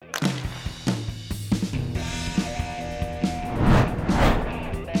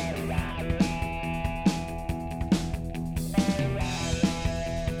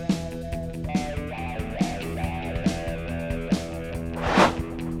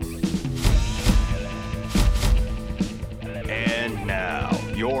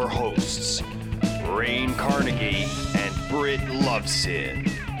your hosts, Rain Carnegie and Britt Loveson.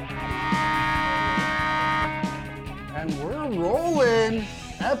 And we're rolling.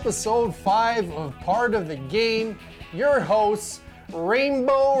 Episode 5 of Part of the Game. Your hosts,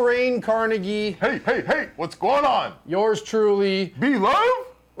 Rainbow Rain Carnegie. Hey, what's going on? Yours truly, B-Love?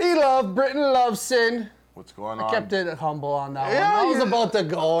 Britton Loveson. What's going on? I kept it humble on that Yeah, one. I was you- about to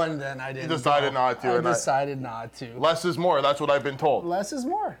go and then I didn't. decided not to, I and I- decided not to. Less is more, that's what I've been told. Less is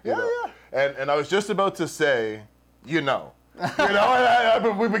more. You Yeah, know? yeah. And I was just about to say, you know. We've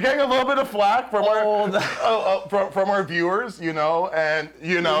been getting a little bit of flack from from our viewers, and I'm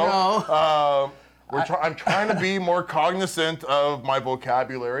trying to be more cognizant of my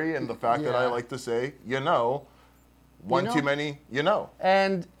vocabulary and the fact that I like to say, one too many,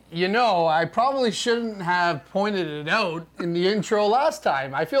 And I probably shouldn't have pointed it out in the intro last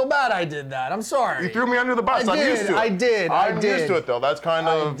time. I feel bad I did that. I'm sorry. You threw me under the bus. I'm used to it. I did. I'm used to it, though. That's kind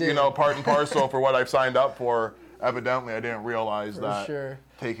of, did. Part and parcel for what I've signed up for. Evidently, I didn't realize that sure.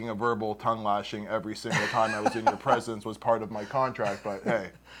 taking a verbal tongue lashing every single time I was in your presence was part of my contract. But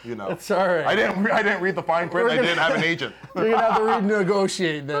hey, It's all right. I didn't read the fine print. I didn't have an agent. You're going to have to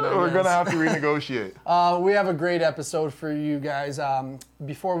renegotiate then. We're going to have to renegotiate. We have a great episode for you guys.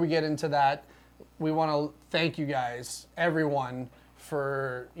 Before we get into that, we want to thank you guys, everyone,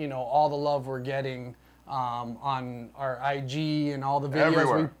 for all the love we're getting on our IG and all the videos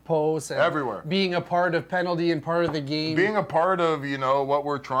Everywhere. we post. And Everywhere. Being a part of Penalty and part of the game. Being a part of, what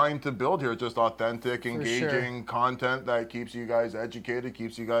we're trying to build here, just authentic, engaging sure. content that keeps you guys educated,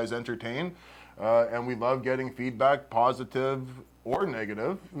 keeps you guys entertained. And we love getting feedback, positive or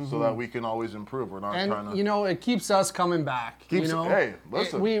negative, so that we can always improve. We're not trying to... it keeps us coming back. Hey,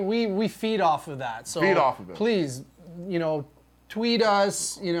 listen. We feed off of that. So Feed off of it. Please, tweet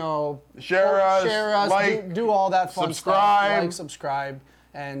us, Share us, like, do all that fun subscribe. stuff. Like, subscribe,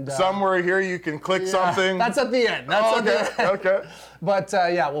 and Somewhere here you can click something. That's at the end. Okay. But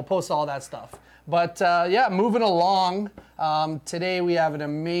we'll post all that stuff. But moving along. Today we have an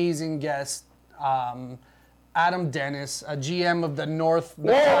amazing guest, Adam Dennis, a GM of the North.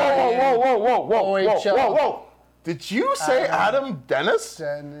 Whoa. Did you say Adam Dennis?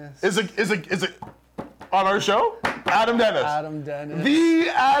 Dennis. Is it on our show? Adam Dennis. Adam Dennis. The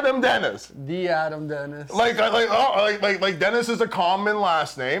Adam Dennis. The Adam Dennis. Like Dennis is a common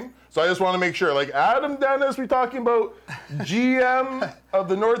last name, so I just want to make sure. Like Adam Dennis, we talking about GM of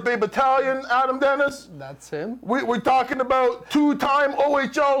the North Bay Battalion, Adam Dennis. That's him. We're talking about two-time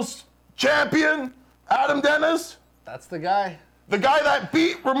OHL champion, Adam Dennis. That's the guy. The guy that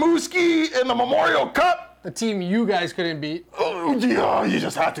beat Rimouski in the Memorial Cup. The team you guys couldn't beat. Oh, yeah, you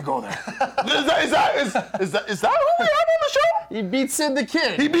just have to go there. Is that who we have on the show? He beat Sid the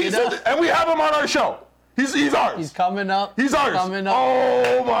Kid. He beat Sid, and we have him on our show. He's ours. He's coming up. He's ours. Coming up.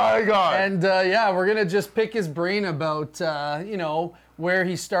 Oh my God. And we're gonna just pick his brain about where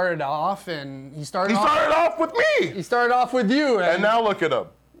he started off, and he started off with me. He started off with you, And now look at him.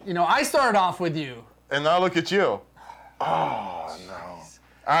 I started off with you. And now look at you. Oh no.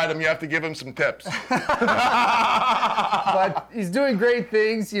 Adam, you have to give him some tips. But he's doing great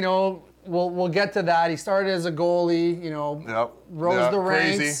things. We'll get to that. He started as a goalie. Rose the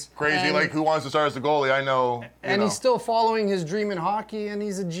ranks. Crazy. And, Like who wants to start as a goalie? I know. And he's still following his dream in hockey, and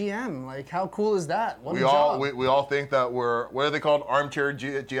he's a GM. Like, how cool is that? What a job. We all think that we're, what are they called? Armchair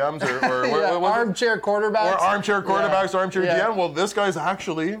GMs? Armchair quarterbacks. Or armchair quarterbacks, armchair GM. Well, this guy's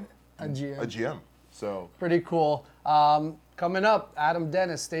actually a GM. So pretty cool. Coming up, Adam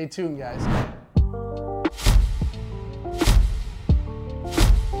Dennis. Stay tuned, guys.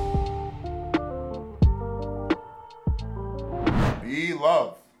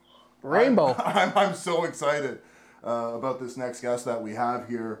 B-Love. Rainbow. I'm so excited about this next guest that we have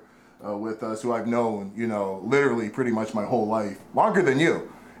here with us, who I've known, literally pretty much my whole life, longer than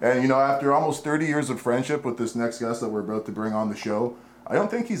you. And, after almost 30 years of friendship with this next guest that we're about to bring on the show, I don't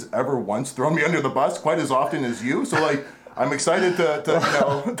think he's ever once thrown me under the bus quite as often as you. So, I'm excited to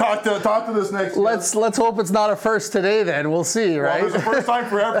talk to this next guest. Let's hope it's not a first today then. We'll see, right? Well, there's a first time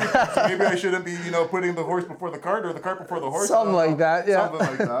for everything, so maybe I shouldn't be, putting the horse before the cart or the cart before the horse. Something like that, yeah. Something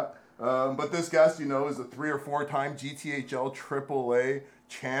like that. But this guest, is a 3 or 4 time GTHL AAA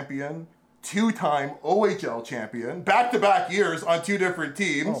champion, 2-time OHL champion, back-to-back years on 2 different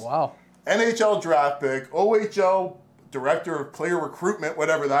teams. Oh, wow. NHL draft pick, OHL director of player recruitment,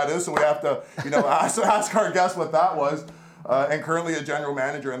 whatever that is. So we have to, ask our guest what that was. And currently a general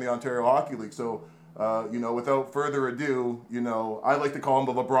manager in the Ontario Hockey League. So, without further ado, I like to call him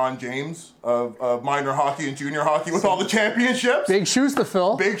the LeBron James of minor hockey and junior hockey with all the championships. Big shoes to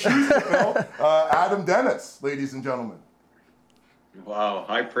fill. Adam Dennis, ladies and gentlemen. Wow,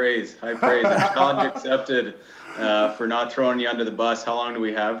 high praise, high praise. And challenge accepted for not throwing you under the bus. How long do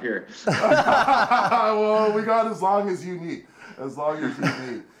we have here? Well, we got as long as you need, as long as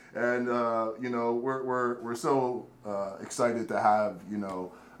you need. And you know, we're so excited to have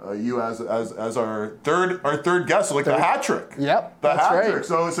you as our third guest, like the hat trick. Yep, the that's hat right. trick.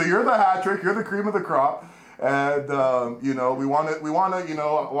 So you're the hat trick. You're the cream of the crop. And you know, we want to, you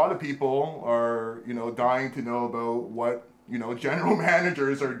know, a lot of people are, you know, dying to know about what, you know, general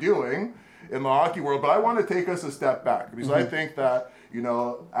managers are doing in the hockey world. But I want to take us a step back because I think that, you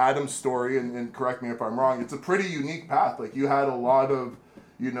know, Adam's story, and correct me if I'm wrong, it's a pretty unique path. Like, you had a lot of,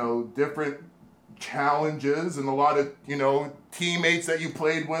 you know, different challenges and a lot of, you know, teammates that you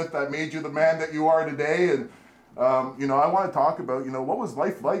played with that made you the man that you are today. And you know, I want to talk about, you know, what was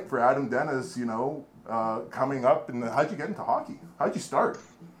life like for Adam Dennis, you know, coming up, and how'd you get into hockey? How'd you start?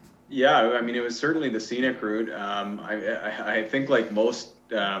 Yeah, I mean, it was certainly the scenic route. I think, like most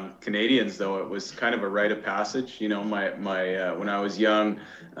Canadians, though, it was kind of a rite of passage. You know, my when I was young,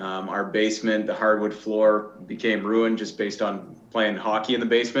 our basement, the hardwood floor, became ruined just based on playing hockey in the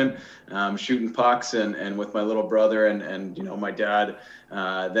basement, shooting pucks, and with my little brother and you know, my dad.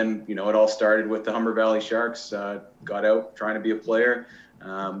 Then, you know, it all started with the Humber Valley Sharks. Got out trying to be a player.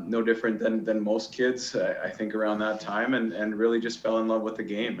 No different than most kids, I think, around that time, and really just fell in love with the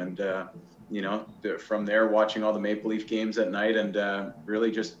game. And, you know, from there, watching all the Maple Leaf games at night, and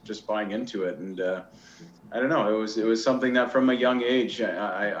really just buying into it. And I don't know, it was something that from a young age,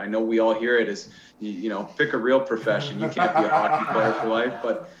 I know we all hear it as, you know, pick a real profession. You can't be a hockey player for life,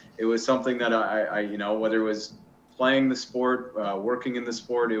 but it was something that I you know, whether it was playing the sport, working in the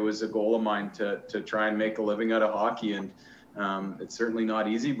sport, it was a goal of mine to try and make a living out of hockey. And it's certainly not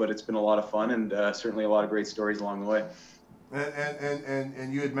easy, but it's been a lot of fun, and certainly a lot of great stories along the way.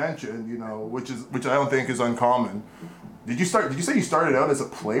 And you had mentioned, you know, which I don't think is uncommon. Did you say you started out as a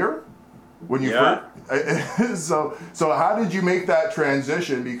player when you first? So how did you make that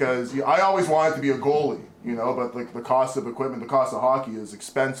transition? Because I always wanted to be a goalie, you know, but like the cost of equipment, the cost of hockey is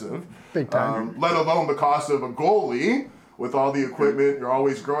expensive. Big time. Let alone the cost of a goalie. With all the equipment, you're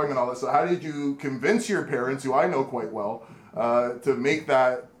always growing and all that. So how did you convince your parents, who I know quite well, to make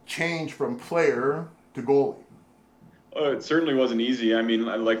that change from player to goalie? It certainly wasn't easy. I mean,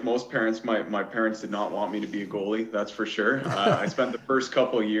 like most parents, my parents did not want me to be a goalie, that's for sure. I spent the first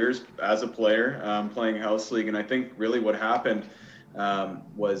couple of years as a player playing house league, and I think really what happened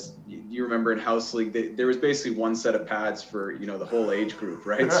was, you remember in house league, there was basically one set of pads for, you know, the whole age group,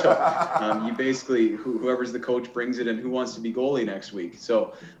 right? So you basically, whoever's the coach brings it in, who wants to be goalie next week.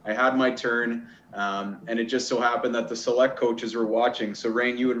 So I had my turn, and it just so happened that the select coaches were watching. So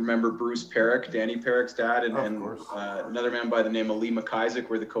Rain, you would remember Bruce Perrick, Danny Perrick's dad, and another man by the name of Lee McIsaac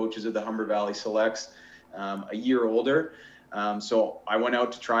were the coaches of the Humber Valley Selects, a year older. So I went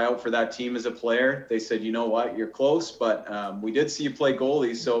out to try out for that team as a player. They said, you know what, you're close, but we did see you play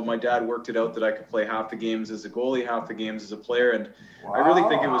goalie. So my dad worked it out that I could play half the games as a goalie, half the games as a player. And wow. I really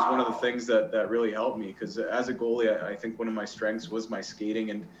think it was one of the things that really helped me, because as a goalie, I think one of my strengths was my skating.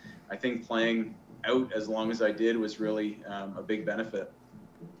 And I think playing out as long as I did was really a big benefit.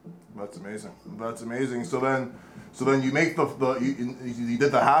 That's amazing. That's amazing. So then you make you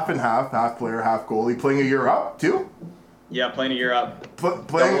did the half and half player, half goalie, playing a year up too? Yeah, playing a year up.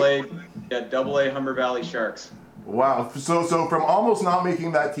 Double A Humber Valley Sharks. Wow. So from almost not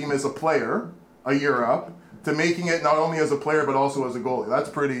making that team as a player a year up to making it not only as a player but also as a goalie. That's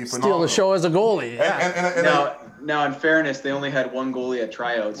pretty phenomenal. Steal the show as a goalie. Yeah. Now, in fairness, they only had one goalie at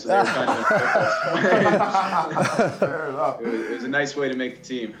tryouts, so they were kind of fair enough. It was a nice way to make the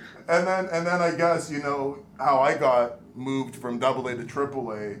team. And then I guess, you know, how I got moved from Double A to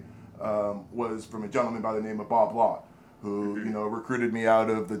Triple A was from a gentleman by the name of Bob Law, who, you know, recruited me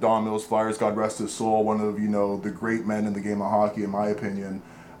out of the Don Mills Flyers, God rest his soul, one of, you know, the great men in the game of hockey, in my opinion.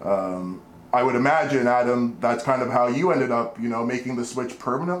 I would imagine, Adam, that's kind of how you ended up, you know, making the switch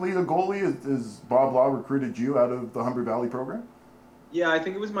permanently to goalie. Is Bob Law recruited you out of the Humber Valley program? Yeah, I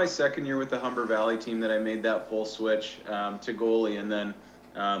think it was my second year with the Humber Valley team that I made that full switch to goalie, and then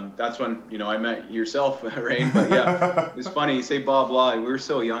that's when, you know, I met yourself, Rain. But yeah, it's funny you say Bob Law. We were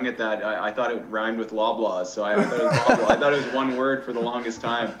so young at that. I thought it rhymed with Loblaws, so I thought it was Bob Law. I thought it was one word for the longest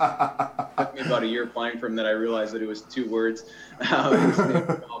time. It took me about a year playing for him that I realized that it was two words.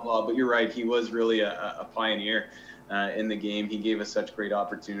 Bob Law. But you're right, he was really a pioneer in the game. He gave us such great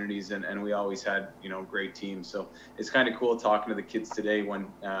opportunities, and we always had, you know, great teams. So it's kind of cool talking to the kids today when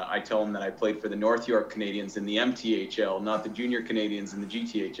I tell them that I played for the North York Canadians in the MTHL, not the Junior Canadians in the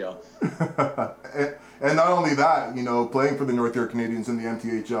GTHL. And not only that, you know, playing for the North York Canadians in the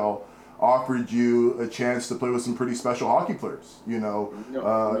MTHL, offered you a chance to play with some pretty special hockey players, you know.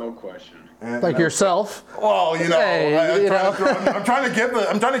 No question. Like yourself. Well, you know, Hey, I'm trying to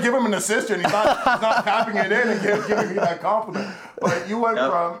give him an assist, and he's not tapping it in and giving me that compliment. But you went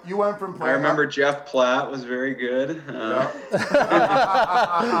from playing. I remember Jeff Platt was very good.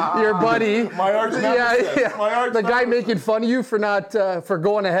 Your buddy. My arch nemesis. My arch the guy nemesis. making fun of you for not for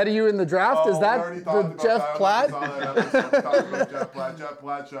going ahead of you in the draft. Is that the Jeff Platt? Jeff Platt. Jeff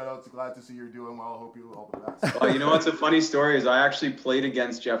Platt, shout out. Glad to see you're doing well. Hope you all the best. Well, you know what's a funny story is I actually played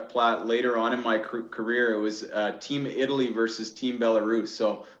against Jeff Platt later on in my career. It was Team Italy versus Team Belarus.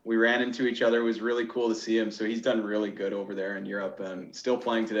 So we ran into each other. It was really cool to see him. So he's done really good over there in Europe and still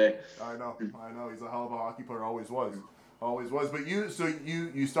playing today. I know. He's a hell of a hockey player. Always was. But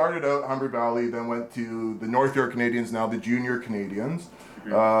you started out Humber Valley, then went to the North York Canadians, now the Junior Canadians,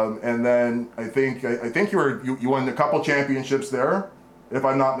 and then I think you won a couple championships there, if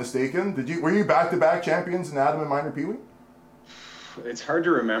I'm not mistaken. Were you back-to-back champions in Adam and Minor Pee Wee? It's hard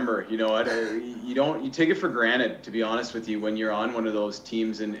to remember. You know what? You take it for granted, to be honest with you, when you're on one of those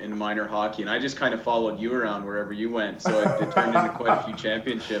teams in minor hockey. And I just kind of followed you around wherever you went, so it turned into quite a few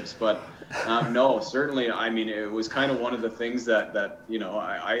championships. But no, certainly, I mean, it was kind of one of the things that you know,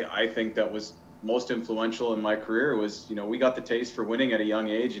 I think that was most influential in my career was, you know, we got the taste for winning at a young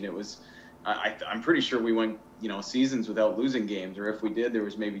age, and it was, I'm pretty sure we went, you know, seasons without losing games, or if we did, there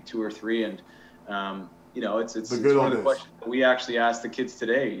was maybe 2 or 3, and you know, it's one of the questions that we actually ask the kids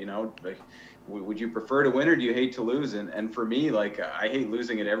today, you know, like, would you prefer to win or do you hate to lose? And for me, like, I hate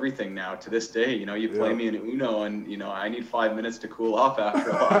losing at everything now to this day. You know, you play me in Uno and, you know, I need 5 minutes to cool off after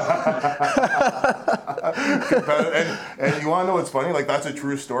a loss. and you want to know what's funny? Like, that's a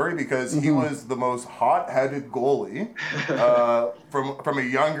true story because he was the most hot-headed goalie from a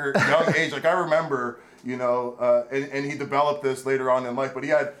young age. Like, I remember, you know, and he developed this later on in life, but he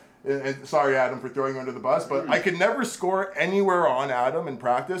had, and sorry, Adam, for throwing you under the bus, but I could never score anywhere on Adam in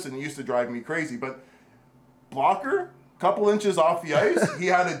practice, and it used to drive me crazy. But blocker, couple inches off the ice, he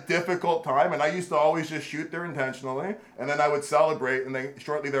had a difficult time, and I used to always just shoot there intentionally, and then I would celebrate, and then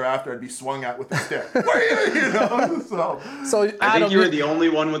shortly thereafter, I'd be swung at with a stick. You know, so I think you were the only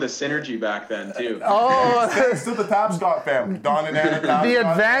one with a synergy back then, too. Oh, thanks to the Tapscott family, Don and Anna Tapscott. The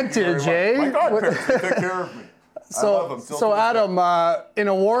advantage, eh? My godparents took care of me. So Adam, in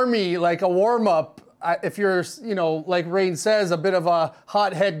a warm-up, if you're, you know, like Rain says, a bit of a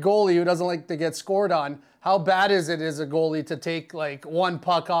hothead goalie who doesn't like to get scored on, how bad is it as a goalie to take like one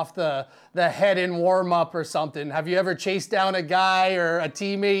puck off the head in warm-up or something? Have you ever chased down a guy or a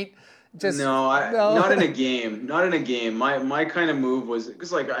teammate? No, not in a game. Not in a game. My kind of move was,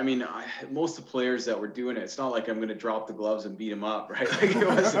 because, like, I mean, most of the players that were doing it, it's not like I'm going to drop the gloves and beat them up, right? Like, it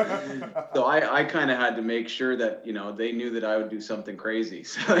was, so I kind of had to make sure that, you know, they knew that I would do something crazy.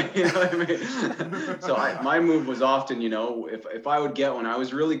 So, you know what I mean? So my move was often, you know, if I would get one, I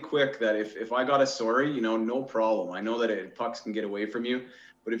was really quick that if I got a sorry, you know, no problem. I know that pucks can get away from you,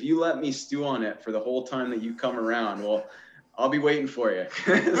 but if you let me stew on it for the whole time that you come around, well, I'll be waiting for you.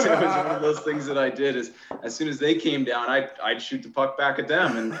 So it was one of those things that I did is as soon as they came down, I'd shoot the puck back at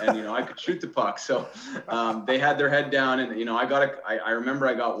them and you know, I could shoot the puck. So they had their head down and, you know, I remember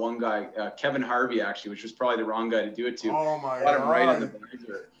I got one guy, Kevin Harvey actually, which was probably the wrong guy to do it to. Oh my got him God. right in the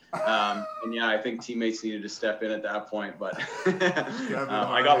visor. And yeah, I think teammates needed to step in at that point, but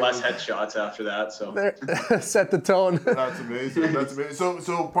I got less headshots after that. So set the tone. That's amazing. That's amazing.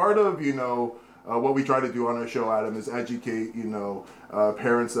 So part of, you know, what we try to do on our show, Adam, is educate, you know,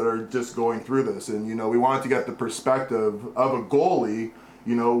 parents that are just going through this. And, you know, we wanted to get the perspective of a goalie,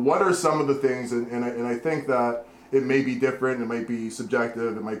 you know, what are some of the things, and I think that it may be different, it might be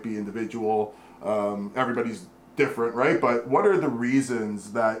subjective, it might be individual, everybody's different, right? But what are the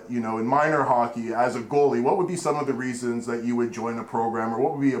reasons that, you know, in minor hockey, as a goalie, what would be some of the reasons that you would join a program, or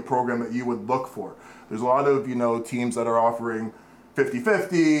what would be a program that you would look for? There's a lot of, you know, teams that are offering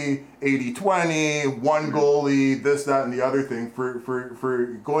 50-50, 80-20, one goalie, this, that, and the other thing.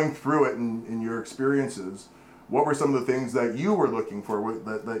 For going through it in your experiences, what were some of the things that you were looking for,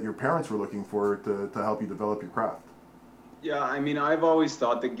 that your parents were looking for to help you develop your craft? Yeah, I mean, I've always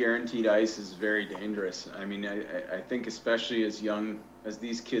thought that guaranteed ice is very dangerous. I mean, I think especially as young as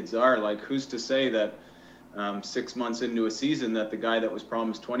these kids are, like, who's to say that 6 months into a season that the guy that was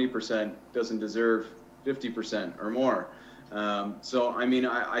promised 20% doesn't deserve 50% or more? So, I mean,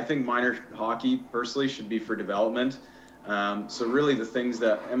 I think minor hockey personally should be for development. So really the things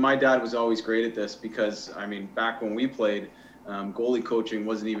that, and my dad was always great at this because, I mean, back when we played, goalie coaching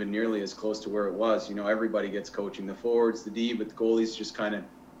wasn't even nearly as close to where it was. You know, everybody gets coaching, the forwards, the D, but the goalies just kind of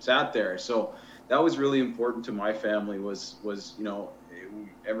sat there. So that was really important to my family. Was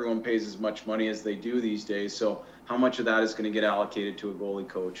everyone pays as much money as they do these days, so how much of that is going to get allocated to a goalie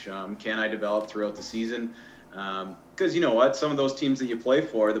coach? Can I develop throughout the season? Because you know what, some of those teams that you play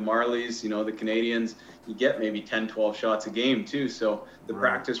for, the Marlies, the Canadians, you get maybe 10, 12 shots a game too. So the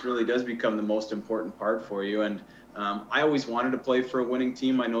practice really does become the most important part for you. And I always wanted to play for a winning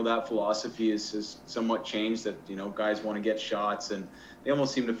team. I know that philosophy is somewhat changed, that, guys want to get shots and they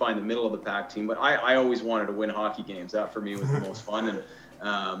almost seem to find the middle of the pack team. But I always wanted to win hockey games. That for me was the most fun.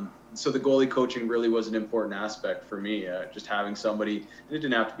 And so the goalie coaching really was an important aspect for me. Just having somebody, and it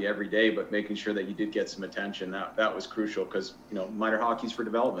didn't have to be every day, but making sure that you did get some attention. That was crucial, because minor hockey's for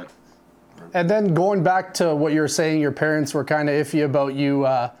development. And then going back to what you were saying, your parents were kind of iffy about you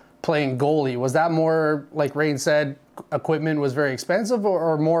playing goalie. Was that more, like Rain said, equipment was very expensive,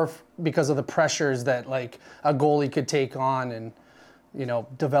 or more because of the pressures that like a goalie could take on, and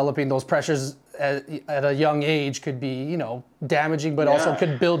developing those pressures at a young age could be damaging, but also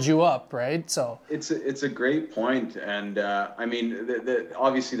could build you up, right? So it's a great point, and I mean,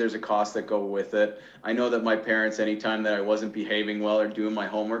 obviously there's a cost that go with it. I know that my parents, anytime that I wasn't behaving well or doing my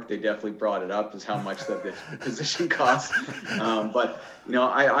homework, they definitely brought it up as how much that the position costs. But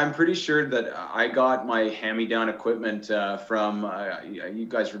I'm pretty sure that I got my hand-me-down equipment from you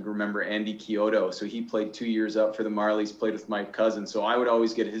guys would remember Andy Chiodo. So he played 2 years up for the Marlies, played with my cousin. So I would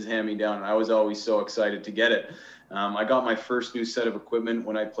always get his hand-me-down, and I was always so excited to get it. I got my first new set of equipment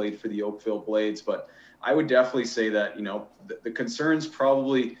when I played for the Oakville Blades, but I would definitely say that, the concerns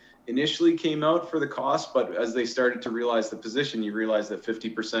probably initially came out for the cost, but as they started to realize the position, you realize that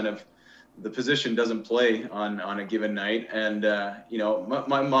 50% of the position doesn't play on a given night. And,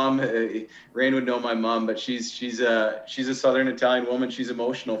 my mom, Rain would know my mom, but she's a Southern Italian woman. She's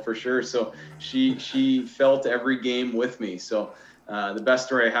emotional for sure. So she felt every game with me. So, the best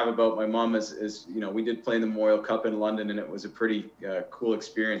story I have about my mom is we did play in the Memorial Cup in London, and it was a pretty cool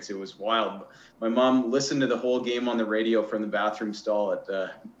experience. It was wild. My mom listened to the whole game on the radio from the bathroom stall at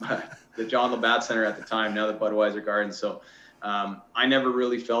the John Labatt Center at the time, now the Budweiser Garden. So I never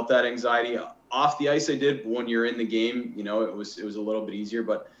really felt that anxiety. Off the ice I did, but when you're in the game, it was a little bit easier.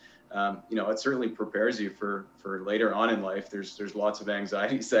 But it certainly prepares you for later on in life. There's lots of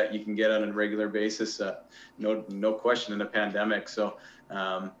anxieties that you can get on a regular basis, no question, in a pandemic. So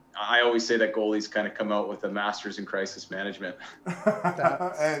I always say that goalies kind of come out with a master's in crisis management.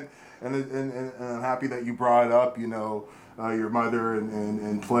 and I'm happy that you brought up, your mother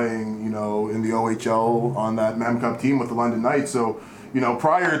and playing, in the OHL on that Mem Cup team with the London Knights. So,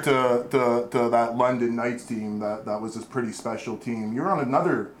 prior to that London Knights team, that was this pretty special team. You were on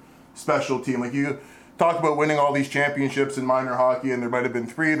another special team. Like, you talk about winning all these championships in minor hockey, and there might have been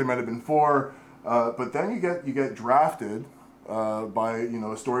 3, there might have been 4, but then you get drafted by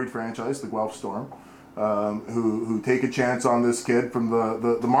a storied franchise, the Guelph Storm, who take a chance on this kid from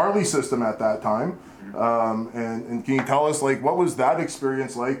the Marley system at that time. And can you tell us, like, what was that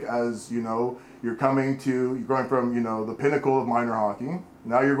experience like, as you're going from the pinnacle of minor hockey,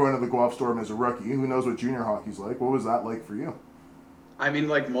 now you're going to the Guelph Storm as a rookie? Who knows what junior hockey's like? What was that like for you? I mean,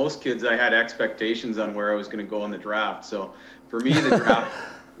 like most kids, I had expectations on where I was going to go in the draft. So for me, the draft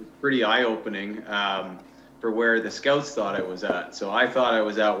was pretty eye-opening for where the scouts thought I was at. So I thought I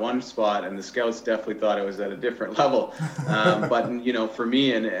was at one spot, and the scouts definitely thought I was at a different level. But for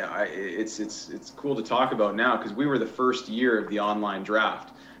me, and it's cool to talk about now, because we were the first year of the online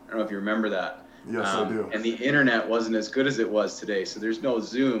draft. I don't know if you remember that. Yes, I do. And the internet wasn't as good as it was today. So there's no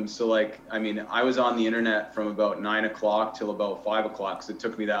Zoom. So I was on the internet from about 9 o'clock till about 5 o'clock, because it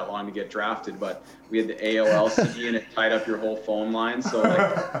took me that long to get drafted. But we had the AOL CD, and it tied up your whole phone line. So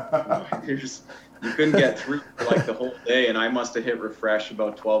you couldn't get through for the whole day. And I must have hit refresh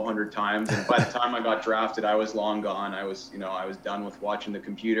about 1,200 times. And by the time I got drafted, I was long gone. I was done with watching the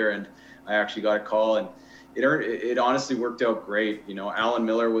computer, and I actually got a call, and it honestly worked out great. Alan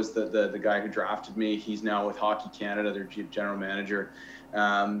Miller was the guy who drafted me. He's now with Hockey Canada, their general manager.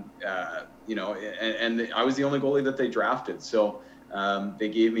 And I was the only goalie that they drafted. So they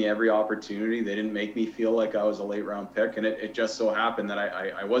gave me every opportunity. They didn't make me feel like I was a late round pick. And it just so happened that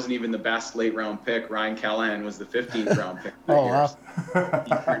I wasn't even the best late round pick. Ryan Callahan was the 15th round pick. Oh, wow.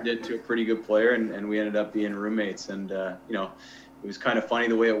 He turned into a pretty good player, and we ended up being roommates. And, it was kind of funny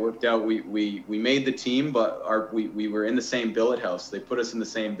the way it worked out. We made the team, but we were in the same billet house. They put us in the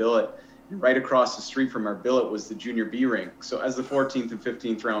same billet. And right across the street from our billet was the junior B rink. So as the 14th and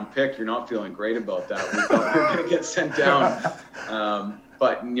 15th round pick, you're not feeling great about that. We thought we were going to get sent down.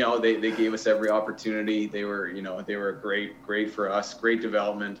 But they gave us every opportunity. They were great for us, great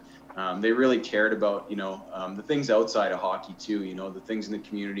development. They really cared about, the things outside of hockey too, the things in the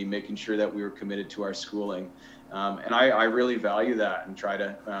community, making sure that we were committed to our schooling. And I really value that and try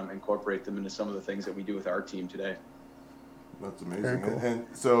to incorporate them into some of the things that we do with our team today. That's amazing. Cool. And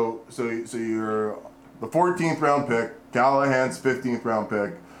so you're the 14th round pick, Callahan's 15th round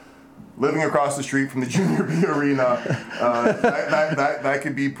pick, living across the street from the Junior B Arena. That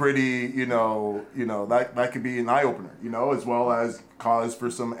could be pretty, that could be an eye opener, as well as cause for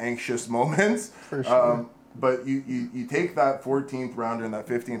some anxious moments. For sure. But you take that 14th rounder and that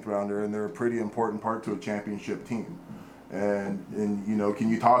 15th rounder, and they're a pretty important part to a championship team. And can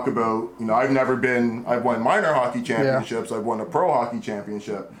you talk about, I've won minor hockey championships, I've won a pro hockey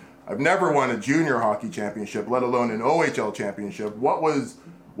championship. I've never won a junior hockey championship, let alone an OHL championship. What was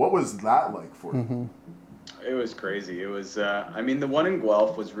that like for you? It was crazy. It was, the one in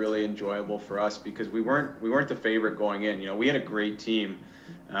Guelph was really enjoyable for us because we weren't the favorite going in. We had a great team.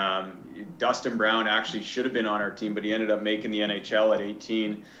 Dustin Brown actually should have been on our team, but he ended up making the NHL at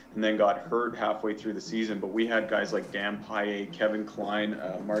 18 and then got hurt halfway through the season. But we had guys like Dan Paillet, Kevin Klein,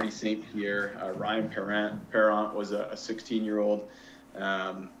 Marty St. Pierre, Ryan Parent was a 16-year-old.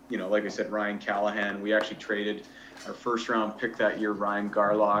 Like I said, Ryan Callahan. We actually traded our first round pick that year, Ryan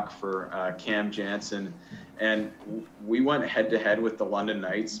Garlock, for Cam Jansen. And we went head to head with the London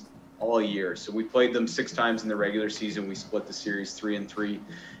Knights all year. So we played them 6 times in the regular season. We split the series 3-3.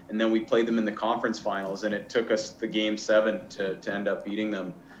 And then we played them in the conference finals, and it took us the game 7 to end up beating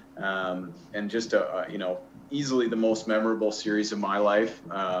them. And just easily the most memorable series of my life.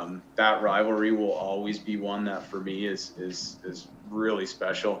 That rivalry will always be one that for me is really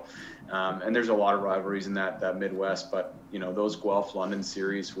special. And there's a lot of rivalries in that Midwest, but those Guelph-London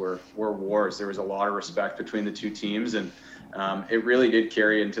series were wars. There was a lot of respect between the two teams, and it really did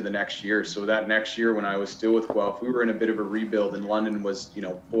carry into the next year. So that next year when I was still with Guelph, we were in a bit of a rebuild, and London was,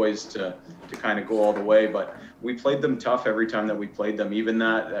 poised to kind of go all the way. But we played them tough every time that we played them. Even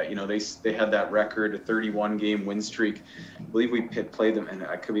that, they had that record, a 31-game win streak. I believe we played them, and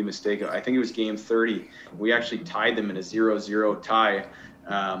I could be mistaken, I think it was game 30. We actually tied them in a 0-0 tie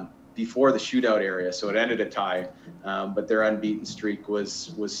before the shootout area, so it ended a tie. But their unbeaten streak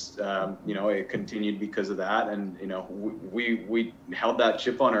was it continued because of that, and we held that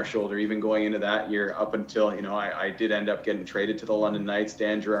chip on our shoulder even going into that year up until I did end up getting traded to the London Knights.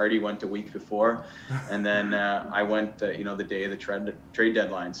 Dan Girardi went a week before, and then I went the day of the trade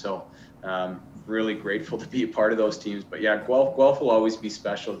deadline. So really grateful to be a part of those teams. But yeah, Guelph will always be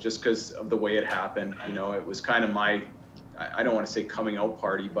special just because of the way it happened. It was kind of my, I don't want to say coming out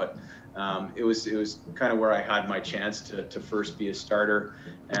party, but it was kind of where I had my chance to first be a starter.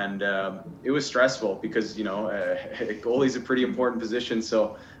 And it was stressful because, goalie's a pretty important position.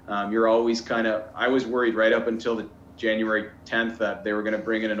 So you're always I was worried right up until the January 10th that they were going to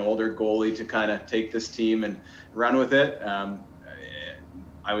bring in an older goalie to kind of take this team and run with it.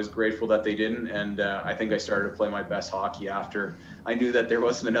 I was grateful that they didn't, and I think I started to play my best hockey after I knew that there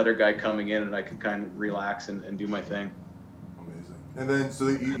wasn't another guy coming in and I could kind of relax and do my thing. And then, so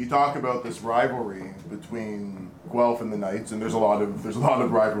you talk about this rivalry between Guelph and the Knights, and there's a lot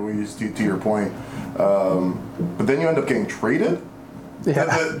of rivalries to your point. But then you end up getting traded to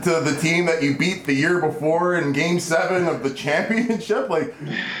the team that you beat the year before in Game 7 of the championship. Like,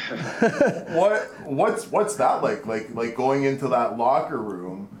 what's that like? Like going into that locker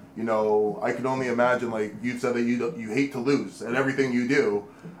room. I could only imagine. Like you said that you hate to lose at everything you do.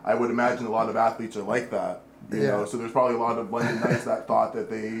 I would imagine a lot of athletes are like that. So there's probably a lot of London Knights that thought that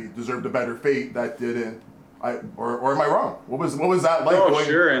they deserved a better fate that didn't. Or am I wrong? What was that like? Oh,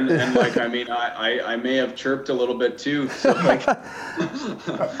 sure, and like I may have chirped a little bit too. So like,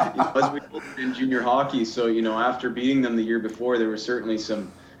 as we looked in junior hockey, so after beating them the year before, there was certainly some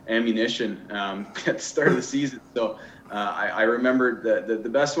ammunition at the start of the season. So I remember the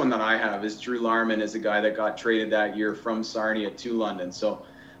best one that I have is Drew Larman is a guy that got traded that year from Sarnia to London. So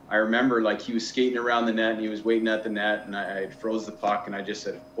I remember like he was skating around the net and he was waiting at the net, and I froze the puck and I just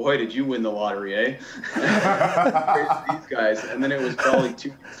said, "Boy, did you win the lottery, eh?" These guys. And then it was probably 2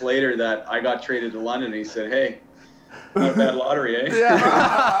 weeks later that I got traded to London, and he said, "Hey, not a bad lottery, eh?"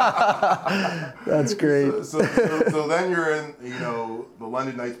 Yeah. That's great. So then you're in the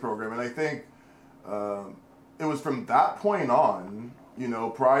London Knights program, and I think it was from that point on,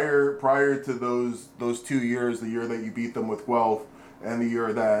 prior to those 2 years, the year that you beat them with Guelph, and the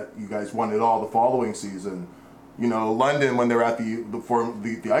year that you guys won it all the following season, London, when they're at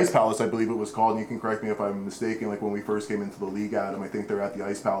the Ice Palace, I believe it was called, and you can correct me if I'm mistaken, like when we first came into the league, Adam, I think they're at the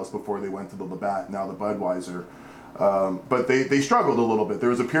Ice Palace before they went to the Labatt, now the Budweiser. But they struggled a little bit.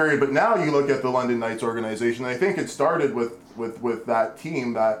 There was a period, but now you look at the London Knights organization, and I think it started with that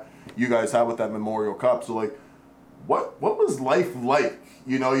team that you guys had with that Memorial Cup. So like, what was life like?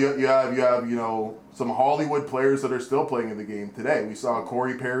 You know, you have some Hollywood players that are still playing in the game today. We saw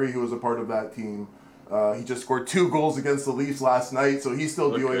Corey Perry, who was a part of that team. He just scored 2 goals against the Leafs last night, so he's still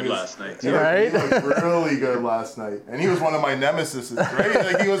doing good his. last night, He looked really good last night, and he was one of my nemesis, right?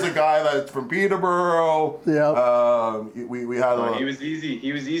 Like he was a guy that's from Peterborough. Yeah. We had. He was easy.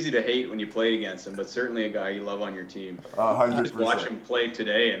 He was easy to hate when you played against him, but certainly a guy you love on your team. 100%. Just watch him play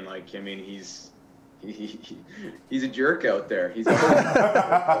today, and like, I mean, he's a jerk out there. He's a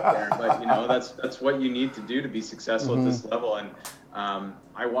out there, but you know that's what you need to do to be successful at this level. And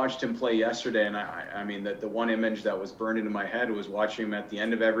I watched him play yesterday, and I mean the one image that was burned into my head was watching him at the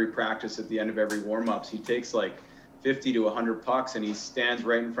end of every practice, at the end of every warm-ups. He takes like 50 to 100 pucks, and he stands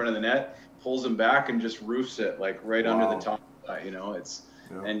right in front of the net, pulls them back, and just roofs it like right under the top. You know,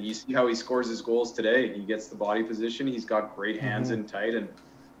 and you see how he scores his goals today. He gets the body position. He's got great hands in tight, and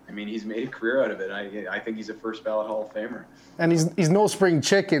I mean, he's made a career out of it. I think he's a first ballot Hall of Famer. And he's no spring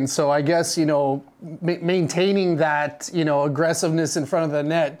chicken, so I guess, you know, maintaining that, you know, aggressiveness in front of the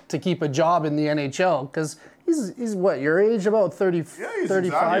net to keep a job in the NHL, because he's what, your age, about 30,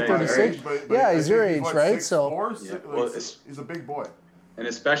 35, 36? Yeah, he's your age, right? 6'4", he's a big boy. And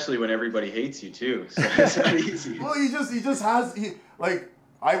especially when everybody hates you too, so it's not easy. Well, he just has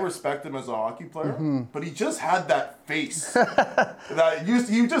I respect him as a hockey player, but he just had that face that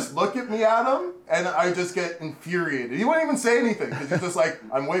you just look at me at him, and I just get infuriated. He wouldn't even say anything because he's just like,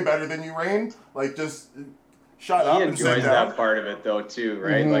 I'm way better than you, Rain. Like, just shut up and sit down. He enjoys that part of it though too,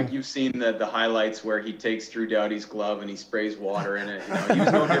 right? Like you've seen the highlights where he takes Drew Doughty's glove and he sprays water in it. You know, he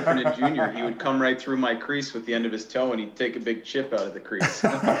was no different in junior. He would come right through my crease with the end of his toe and he'd take a big chip out of the crease.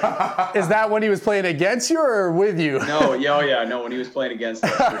 Is that when he was playing against you or with you? No, no, when he was playing against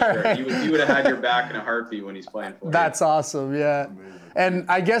us for sure. He would have had your back in a heartbeat when he's playing for you. That's awesome, yeah. And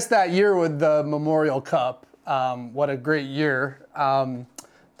I guess that year with the Memorial Cup, what a great year.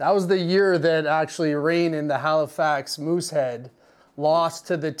 That was the year that actually Rain in the Halifax Moosehead lost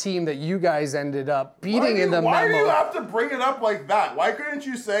to the team that you guys ended up beating in the Memo. Why do you have to bring it up like that? Why couldn't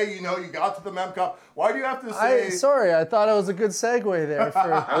you say, you know, you got to the Mem Cup? Why do you have to say... Sorry, I thought it was a good segue there.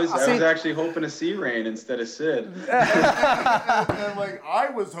 I was actually hoping to see Rain instead of Sid. and like, I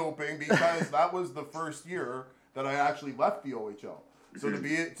was hoping, because that was the first year that I actually left the OHL. So to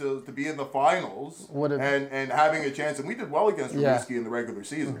be in the finals and having a chance, and we did well against Rimouski in the regular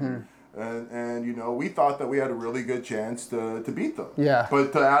season, and you know, we thought that we had a really good chance to beat them. Yeah.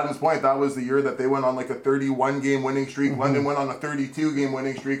 But to Adam's point, that was the year that they went on like a 31 game winning streak. London went on a 32 game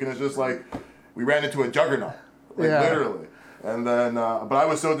winning streak, and it's just like we ran into a juggernaut, literally. And then, but I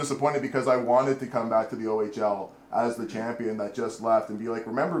was so disappointed because I wanted to come back to the OHL as the champion that just left and be like,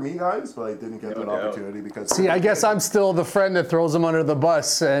 remember me, guys? But I didn't get that opportunity because... See, I guess I'm still the friend that throws them under the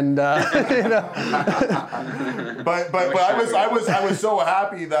bus, and you know. but I was so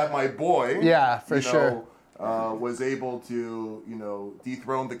happy that my boy, was able to, you know,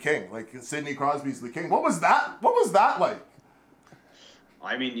 dethrone the king. Like, Sidney Crosby's the king. What was that like?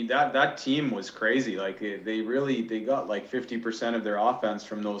 I mean, that team was crazy. Like they got like 50% of their offense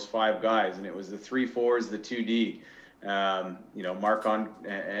from those 5 guys, and it was the 3-4s, the 2D. You know,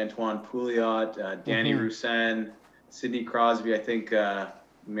 Antoine Pouliot, Danny Roussin, Sidney Crosby. I think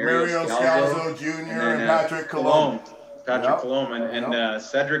Mario Scalzo Jr. and Patrick Colombe. And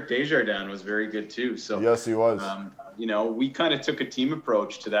Cedric Desjardins was very good too. So yes, he was. You know, we kind of took a team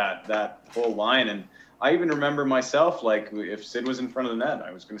approach to that whole line, and I even remember myself, like, if Sid was in front of the net,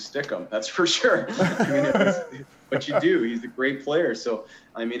 I was going to stick him. That's for sure. I mean, but you do. He's a great player. So,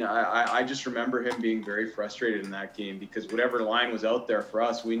 I mean, I just remember him being very frustrated in that game because whatever line was out there for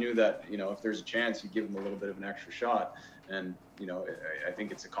us, we knew that, you know, if there's a chance, you give him a little bit of an extra shot. And, you know, I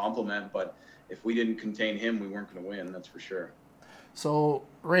think it's a compliment. But if we didn't contain him, we weren't going to win. That's for sure. So,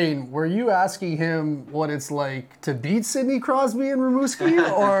 Rain, were you asking him what it's like to beat Sidney Crosby and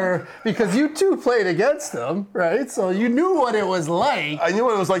Rimouski? Or because you two played against him, right? So you knew what it was like. I knew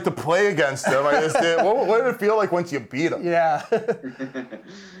what it was like to play against him. I just did. What did it feel like once you beat him? Yeah.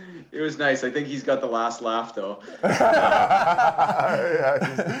 It was nice. I think he's got the last laugh, though. Yeah,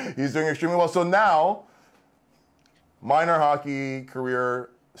 he's doing extremely well. So now, minor hockey career,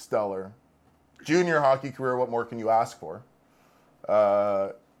 stellar. Junior hockey career, what more can you ask for?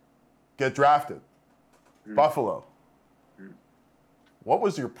 Get drafted. Buffalo. What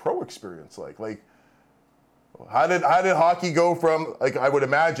was your pro experience like? Like, how did hockey go from, like, I would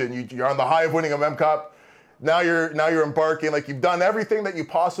imagine you're on the high of winning a Mem Cup. Now you're embarking, like, you've done everything that you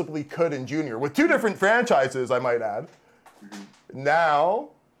possibly could in junior with 2 different franchises, I might add.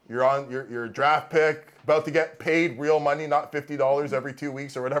 Now You're a draft pick, about to get paid real money, not $50 every 2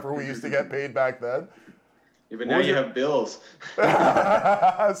 weeks or whatever we used to get paid back then. Even now you have bills.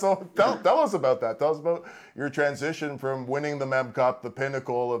 So tell us about that. Tell us about your transition from winning the Mem Cup, the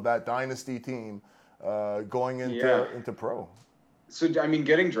pinnacle of that dynasty team, going into pro. So, I mean,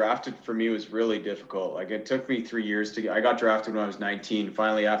 getting drafted for me was really difficult. Like, it took me 3 years I got drafted when I was 19.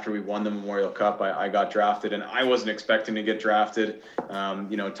 Finally, after we won the Memorial Cup, I got drafted, and I wasn't expecting to get drafted.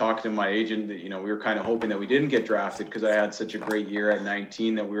 Talking to my agent, we were kind of hoping that we didn't get drafted because I had such a great year at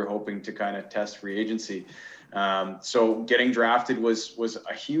 19 that we were hoping to kind of test free agency. So getting drafted was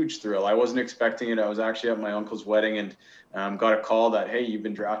a huge thrill. I wasn't expecting it. I was actually at my uncle's wedding and got a call that, hey, you've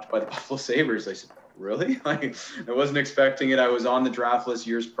been drafted by the Buffalo Sabres. I said, really? Like, I wasn't expecting it. I was on the draft list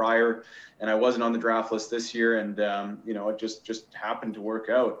years prior, and I wasn't on the draft list this year. And, it just happened to work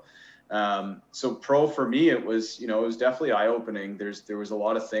out. So pro for me, it was definitely eye-opening. There was a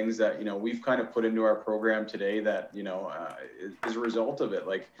lot of things that, we've kind of put into our program today that, is a result of it.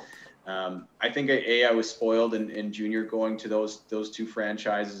 Like, I think I was spoiled in junior going to those two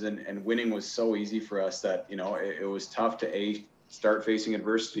franchises, and winning was so easy for us that, it was tough to start facing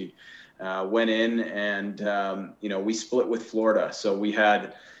adversity. Went in and, we split with Florida. So we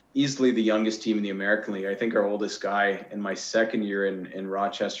had easily the youngest team in the American League. I think our oldest guy in my second year in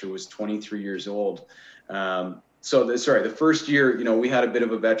Rochester was 23 years old. The first year, we had a bit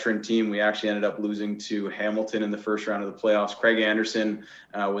of a veteran team. We actually ended up losing to Hamilton in the first round of the playoffs. Craig Anderson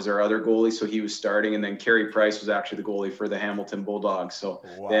was our other goalie, so he was starting. And then Carey Price was actually the goalie for the Hamilton Bulldogs. So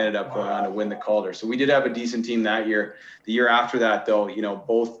they ended up going on to win the Calder. So we did have a decent team that year. The year after that, though,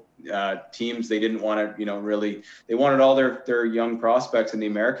 both teams, they didn't want to, they wanted all their young prospects in the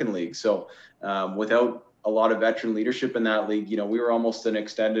American League. So without a lot of veteran leadership in that league, we were almost an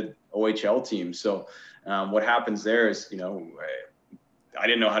extended OHL team. So what happens there is, I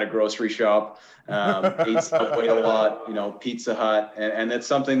didn't know how to grocery shop, ate Subway a lot, Pizza Hut. And that's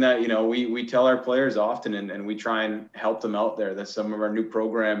something that, we tell our players often, and we try and help them out there, that some of our new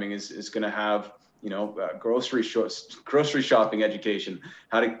programming is going to have, grocery shopping education,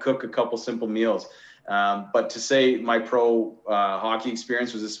 how to cook a couple simple meals. But to say my pro hockey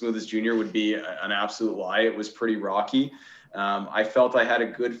experience was as smooth as junior would be an absolute lie. It was pretty rocky. I felt I had a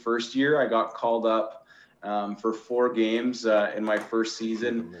good first year. I got called up for 4 games in my first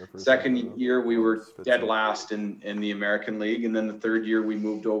season. Second year, we were dead last in the American League. And then the third year, we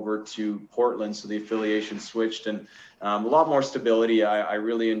moved over to Portland. So the affiliation switched, and a lot more stability. I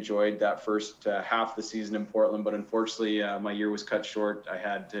really enjoyed that first half of the season in Portland, but unfortunately, my year was cut short. I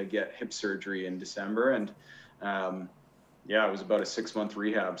had to get hip surgery in December, and it was about a 6-month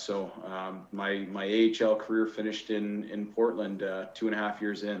rehab. So my AHL career finished in Portland 2.5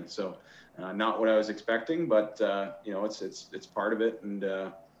 years in. So not what I was expecting, but it's part of it, and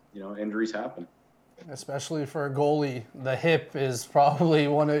injuries happen. Especially for a goalie, the hip is probably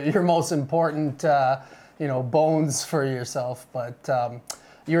one of your most important bones for yourself. But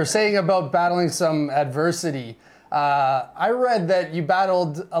you were saying about battling some adversity. I read that you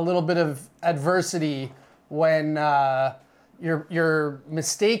battled a little bit of adversity when your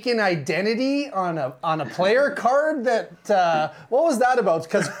mistaken identity on a player card. That what was that about?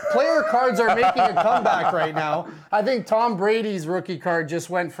 Because player cards are making a comeback right now. I think Tom Brady's rookie card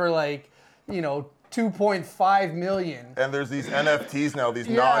just went for $2.5 million. And there's these NFTs now, these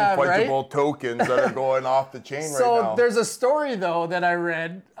non-fungible tokens that are going off the chain right now. So there's a story, though, that I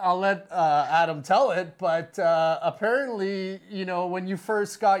read. I'll let Adam tell it. But apparently, when you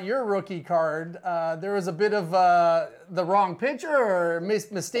first got your rookie card, there was a bit of the wrong pitcher or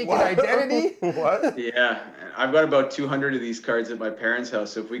mistaken identity. What? Yeah, I've got about 200 of these cards at my parents'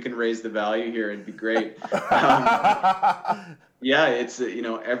 house. So if we can raise the value here, it'd be great. Yeah, it's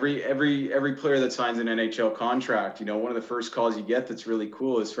every player that signs an NHL contract, one of the first calls you get that's really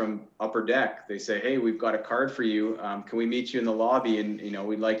cool is from Upper Deck. They say, hey, we've got a card for you. Can we meet you in the lobby? And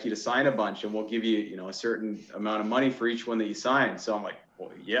we'd like you to sign a bunch, and we'll give you a certain amount of money for each one that you sign. So I'm like,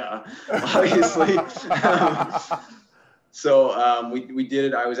 well, yeah, obviously. So we did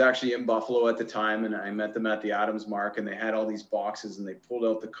it. I was actually in Buffalo at the time, and I met them at the Adams Mark, and they had all these boxes, and they pulled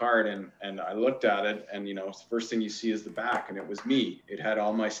out the card, and I looked at it, and the first thing you see is the back, and it was me. It had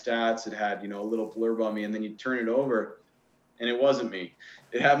all my stats. It had a little blurb on me, and then you turn it over, and it wasn't me.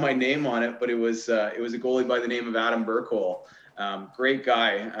 It had my name on it, but it was a goalie by the name of Adam Burkholz. Great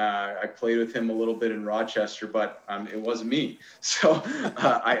guy. I played with him a little bit in Rochester, but it wasn't me. So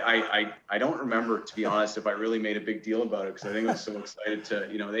I don't remember, to be honest, if I really made a big deal about it, because I think I was so excited to,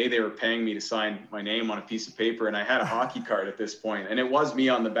 they were paying me to sign my name on a piece of paper, and I had a hockey card at this point, and it was me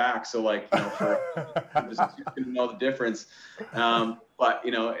on the back. So for you know the difference. but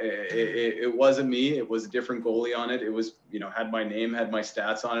it wasn't me. It was a different goalie on it. It was, had my name, had my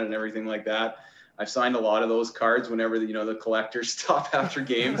stats on it and everything like that. I've signed a lot of those cards whenever the collectors stop after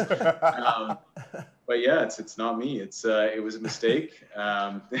games. But yeah, it's not me. It was a mistake.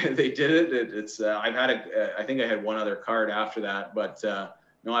 They did it. I think I had one other card after that, but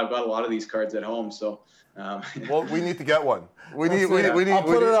no, I've got a lot of these cards at home. So, well, we need to get one. We need. I'll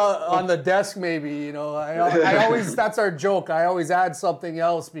put it on the desk, maybe. I always, that's our joke. I always add something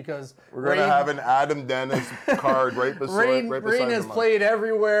else because we're gonna have an Adam Dennis card right beside. Rain has played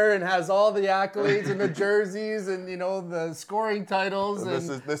everywhere and has all the accolades and the jerseys and the scoring titles.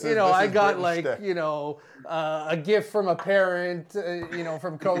 I got a gift from a parent,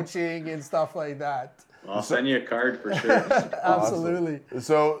 from coaching and stuff like that. I'll send you a card for sure. Absolutely.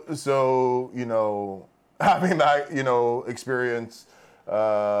 So having that experience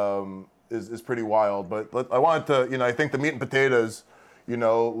is pretty wild. But I wanted to I think the meat and potatoes,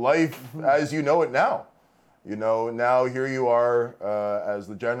 life as you know it now. Now here you are as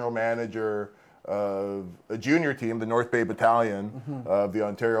the general manager of a junior team, the North Bay Battalion of the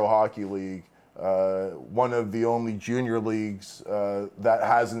Ontario Hockey League. One of the only junior leagues that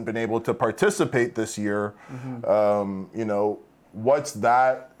hasn't been able to participate this year. What's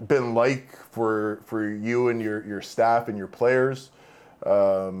that been like for you and your staff and your players?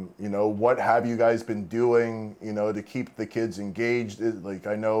 What have you guys been doing, to keep the kids engaged?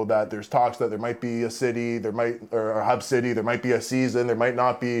 I know that there's talks that there might be a city, or a hub city, there might be a season, there might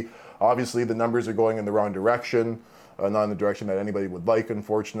not be. Obviously, the numbers are going in the wrong direction, not in the direction that anybody would like,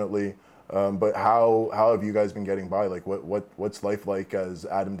 unfortunately. But how have you guys been getting by? What's life like as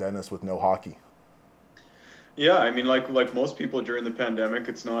Adam Dennis with no hockey? Yeah, I mean, like most people during the pandemic,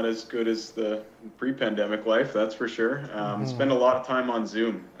 it's not as good as the pre-pandemic life, that's for sure. Spend a lot of time on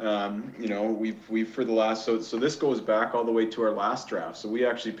Zoom. We've for the last, so this goes back all the way to our last draft. So we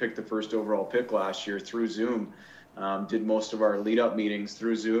actually picked the first overall pick last year through Zoom. Did most of our lead-up meetings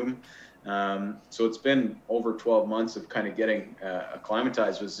through Zoom. So it's been over 12 months of kind of getting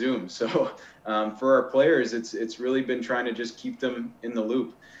acclimatized with Zoom. So for our players, it's really been trying to just keep them in the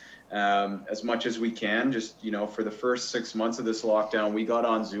loop as much as we can. Just, for the first 6 months of this lockdown, we got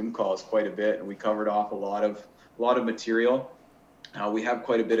on Zoom calls quite a bit and we covered off a lot of material. We have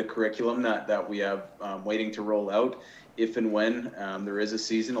quite a bit of curriculum that we have waiting to roll out if and when there is a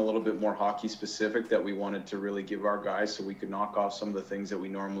season, a little bit more hockey specific that we wanted to really give our guys so we could knock off some of the things that we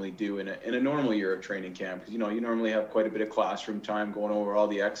normally do in a normal year of training camp. Because, you normally have quite a bit of classroom time going over all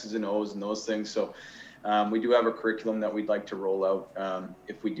the X's and O's and those things. So we do have a curriculum that we'd like to roll out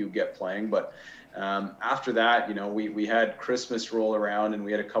if we do get playing. But after that, we had Christmas roll around and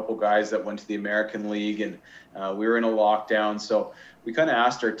we had a couple guys that went to the American League and we were in a lockdown. So we kind of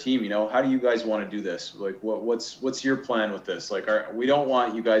asked our team, how do you guys want to do this? What's your plan with this? We don't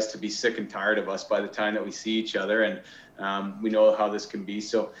want you guys to be sick and tired of us by the time that we see each other. And we know how this can be.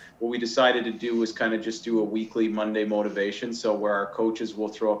 So what we decided to do was kind of just do a weekly Monday motivation. So where our coaches will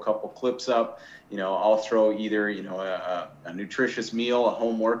throw a couple clips up, I'll throw either, a nutritious meal, a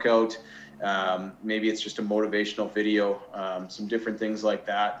home workout, maybe it's just a motivational video, some different things like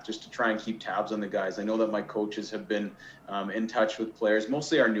that, just to try and keep tabs on the guys. I know that my coaches have been in touch with players,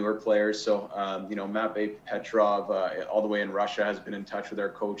 mostly our newer players. So, Matt Petrov, all the way in Russia, has been in touch with our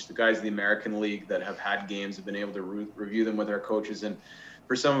coach. The guys in the American League that have had games have been able to review them with our coaches. And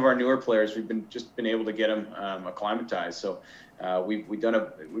for some of our newer players, we've been able to get them acclimatized. So we've done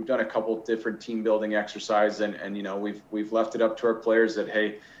a couple different team building exercises, and we've left it up to our players that,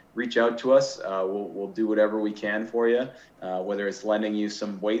 hey, reach out to us. We'll do whatever we can for you, whether it's lending you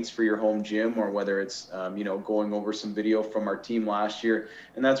some weights for your home gym or whether it's, going over some video from our team last year.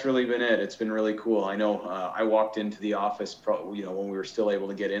 And that's really been it. It's been really cool. I know I walked into the office, when we were still able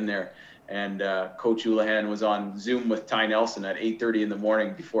to get in there, and Coach Houlihan was on Zoom with Ty Nelson at 8:30 in the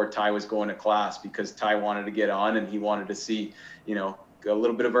morning before Ty was going to class, because Ty wanted to get on and he wanted to see, a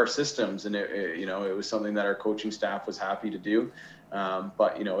little bit of our systems. And it was something that our coaching staff was happy to do.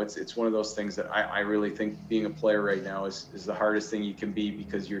 But it's one of those things that I really think being a player right now is the hardest thing you can be,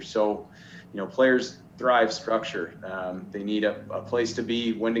 because you're so, players thrive structure. They need a place to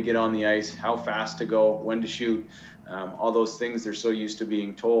be, when to get on the ice, how fast to go, when to shoot, all those things they're so used to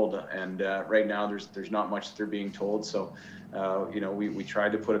being told. And right now there's not much that they're being told. So, we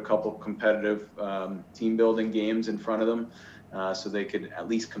tried to put a couple competitive team building games in front of them. So they could at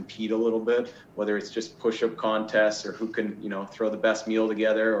least compete a little bit, whether it's just push-up contests or who can, throw the best meal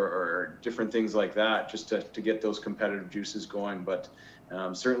together or different things like that, just to get those competitive juices going. But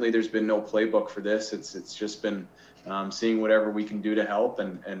certainly there's been no playbook for this. It's just been seeing whatever we can do to help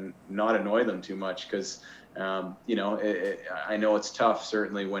and not annoy them too much, because I know it's tough,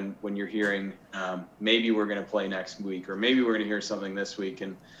 certainly, when you're hearing maybe we're going to play next week, or maybe we're going to hear something this week.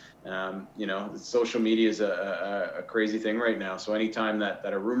 And, social media is a crazy thing right now. So anytime that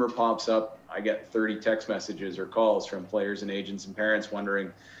a rumor pops up, I get 30 text messages or calls from players and agents and parents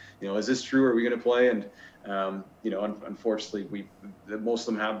wondering, is this true? Are we going to play? And, unfortunately, most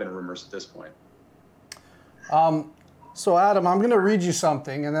of them have been rumors at this point. So Adam, I'm going to read you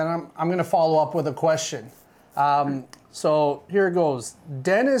something, and then I'm going to follow up with a question. So here it goes.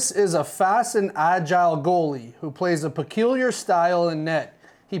 Dennis is a fast and agile goalie who plays a peculiar style in net.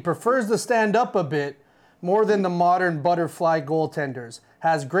 He prefers to stand up a bit more than the modern butterfly goaltenders.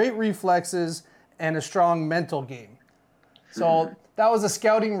 Has great reflexes and a strong mental game. So that was a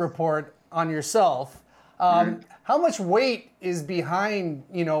scouting report on yourself. How much weight is behind,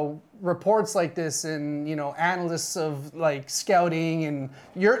 reports like this and, analysts of like scouting and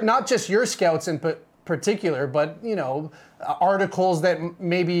not just your scouts in particular, but, articles that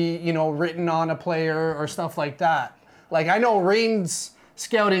maybe, written on a player or stuff like that. Like I know Rain's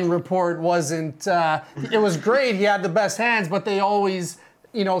scouting report wasn't, it was great. He had the best hands, but they always,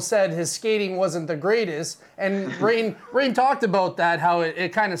 said his skating wasn't the greatest. And Rain talked about that, how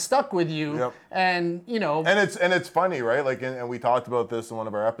it kind of stuck with you. Yep. And, And it's funny, right? Like, and we talked about this in one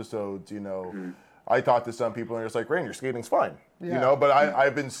of our episodes, I talked to some people and it's like, Rain, your skating's fine. Yeah. But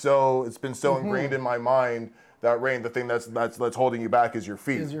it's been so ingrained in my mind that Rain, the thing that's holding you back is your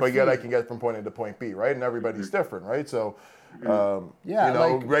feet. Yet I can get from point A to point B, right? And everybody's different, right? So,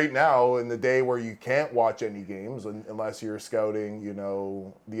 right now in the day where you can't watch any games unless you're scouting,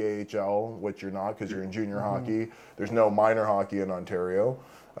 the AHL, which you're not because you're in junior hockey. There's no minor hockey in Ontario.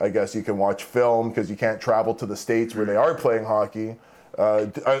 I guess you can watch film because you can't travel to the States where they are playing hockey.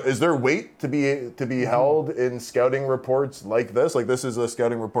 Is there weight to be held in scouting reports like this? Like this is a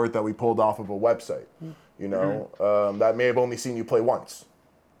scouting report that we pulled off of a website, that may have only seen you play once.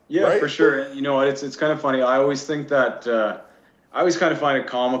 Yeah, right? For sure. It's kind of funny. I always think that I always kind of find it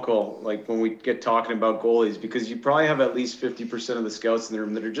comical, like when we get talking about goalies, because you probably have at least 50% of the scouts in the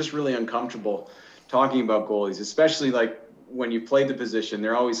room that are just really uncomfortable talking about goalies, especially like when you play the position.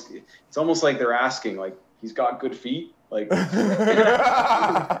 It's almost like they're asking, like, he's got good feet. Like,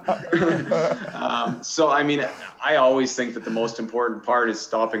 so I mean, I always think that the most important part is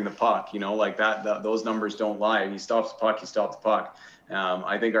stopping the puck. Like that those numbers don't lie. If you stop the puck, you stop the puck.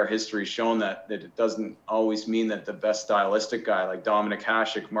 I think our history's shown that it doesn't always mean that the best stylistic guy like Dominic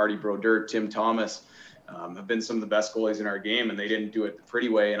Hasek, Marty Brodeur, Tim Thomas have been some of the best goalies in our game, and they didn't do it the pretty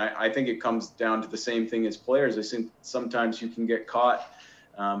way. And I think it comes down to the same thing as players. I think sometimes you can get caught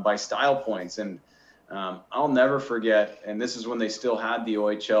by style points. And I'll never forget, and this is when they still had the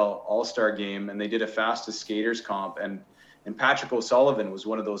OHL All-Star game, and they did a fastest skaters comp, and Patrick O'Sullivan was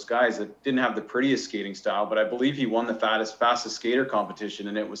one of those guys that didn't have the prettiest skating style, but I believe he won the fastest skater competition,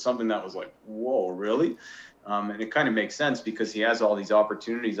 and it was something that was like, whoa, really? And it kind of makes sense because he has all these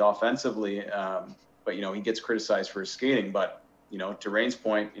opportunities offensively, but he gets criticized for his skating. But to Rain's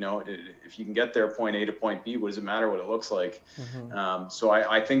point, if you can get there point A to point B, what does it matter what it looks like? So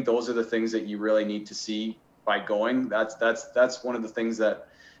I think those are the things that you really need to see by going. That's one of the things that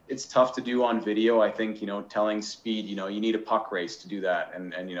it's tough to do on video. I think, telling speed, you need a puck race to do that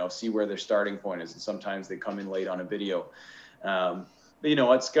and see where their starting point is. And sometimes they come in late on a video. But you know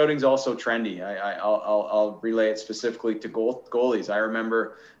what? Scouting's also trendy. I'll relay it specifically to goalies. I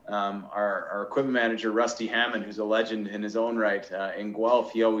remember our equipment manager, Rusty Hammond, who's a legend in his own right, in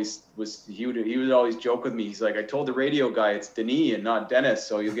Guelph. He would always joke with me. He's like, I told the radio guy it's Denis and not Dennis,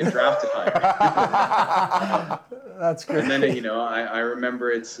 so you'll get drafted high. That's great. And then I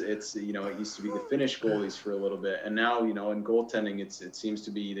remember it used to be the Finnish goalies for a little bit, and now in goaltending it seems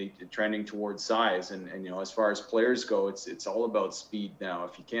to be trending towards size, and as far as players go, it's all about speed now.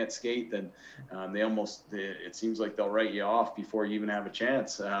 If you can't skate, then it seems like they'll write you off before you even have a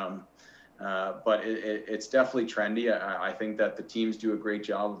chance. But it's definitely trendy. I think that the teams do a great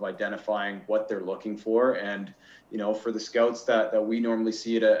job of identifying what they're looking for. And, for the scouts that we normally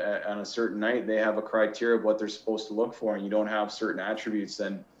see it on a certain night, they have a criteria of what they're supposed to look for, and you don't have certain attributes,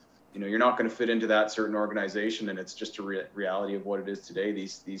 then, you're not going to fit into that certain organization. And it's just a reality of what it is today.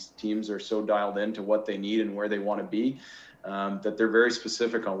 These teams are so dialed into what they need and where they want to be, that they're very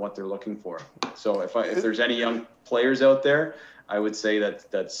specific on what they're looking for. So if there's any young players out there, I would say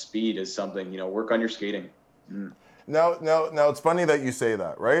that speed is something, work on your skating. Now, it's funny that you say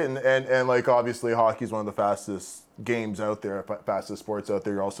that, right? And like, obviously hockey is one of the fastest games out there, fastest sports out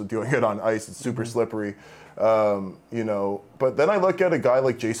there. You're also doing it on ice. It's super slippery, but then I look at a guy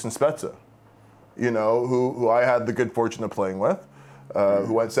like Jason Spezza, who I had the good fortune of playing with.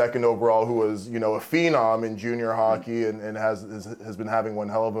 who went second overall, who was, a phenom in junior hockey and has been having one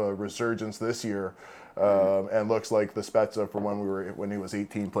hell of a resurgence this year. And looks like the Spezza from when he was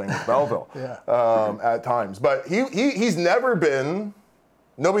 18 playing with Belleville at times. But he's never been.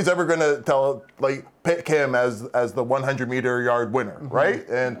 Nobody's ever going to pick him as the 100-meter yard winner, right?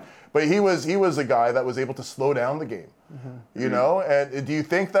 But he was a guy that was able to slow down the game. And do you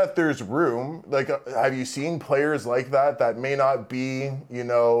think that there's room? Have you seen players like that may not be,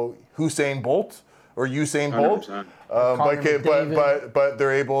 Usain Bolt or Usain Bolt, but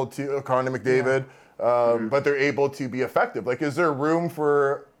they're able to Connor McDavid, but they're able to be effective. Is there room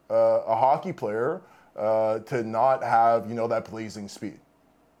for a hockey player to not have that blazing speed?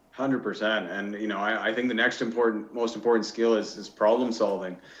 100%, and I think the most important skill is problem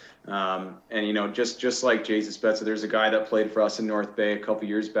solving. And just like Jason Spezza, there's a guy that played for us in North Bay a couple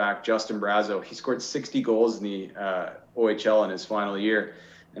years back, Justin Brazeau. He scored 60 goals in the OHL in his final year,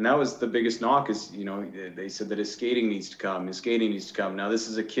 and that was the biggest knock. Is they said that his skating needs to come. Now this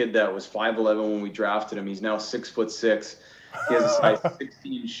is a kid that was 5'11" when we drafted him. He's now 6'6". He has a size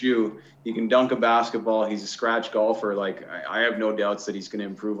 16 shoe. He can dunk a basketball. He's a scratch golfer. I have no doubts that he's going to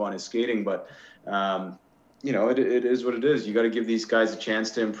improve on his skating, but. It is what it is. You got to give these guys a chance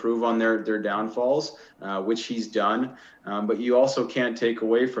to improve on their downfalls, which he's done. But you also can't take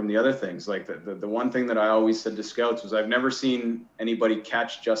away from the other things. The one thing that I always said to scouts was I've never seen anybody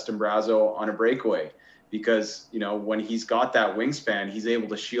catch Justin Brazeau on a breakaway, because, when he's got that wingspan, he's able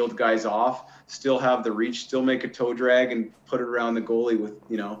to shield guys off, still have the reach, still make a toe drag and put it around the goalie with,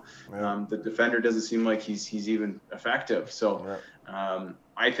 the defender doesn't seem like he's even effective. So,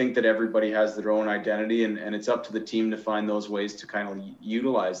 I think that everybody has their own identity, and it's up to the team to find those ways to kind of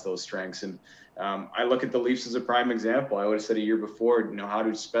utilize those strengths. And I look at the Leafs as a prime example. I would have said a year before, how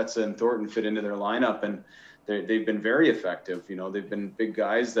do Spezza and Thornton fit into their lineup? And they've been very effective. They've been big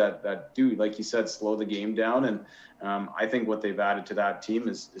guys that do, like you said, slow the game down. And I think what they've added to that team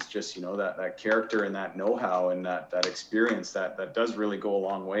is just, that character and that know-how and that experience that does really go a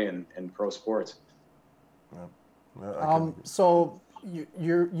long way in pro sports. So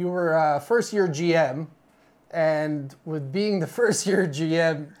you were a first-year GM, and with being the first-year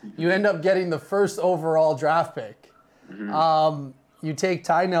GM, you end up getting the first overall draft pick. You take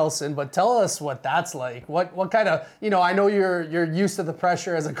Ty Nelson, but tell us what that's like. What kind of, I know you're used to the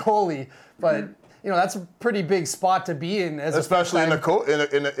pressure as a goalie, but that's a pretty big spot to be in, especially in a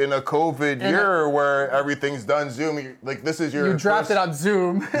COVID year where everything's done Zoom. This is your drafted on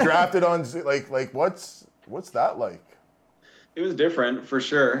Zoom. Drafted on Zoom. What's that like? It was different for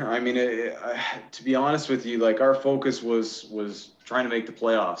sure. I mean, to be honest with you, our focus was trying to make the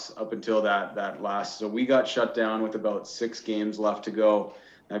playoffs up until that last. So we got shut down with about 6 games left to go.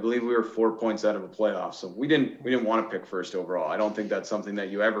 I believe we were 4 points out of a playoff. So we didn't want to pick first overall. I don't think that's something that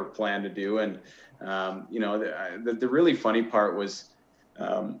you ever plan to do. And the really funny part was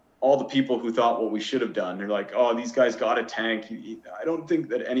all the people who thought what we should have done. They're like, oh, these guys got a tank. I don't think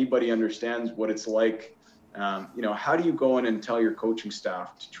that anybody understands what it's like. How do you go in and tell your coaching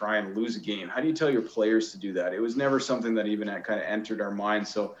staff to try and lose a game? How do you tell your players to do that? It was never something that even kind of entered our minds.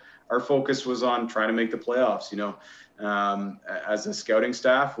 So our focus was on trying to make the playoffs. As a scouting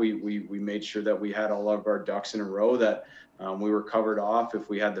staff, we made sure that we had all of our ducks in a row, that we were covered off if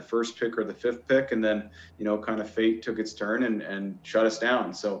we had the first pick or the 5th pick, and then, kind of fate took its turn and shut us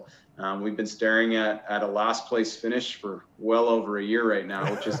down. So we've been staring at a last place finish for well over a year right now,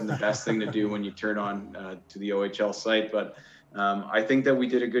 which isn't the best thing to do when you turn on to the OHL site. But I think that we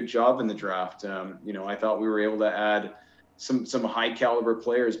did a good job in the draft. I thought we were able to add some high caliber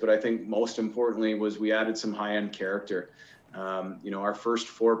players, but I think most importantly was we added some high end character. Our first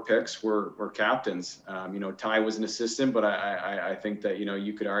 4 picks were captains. Ty was an assistant, but I think that,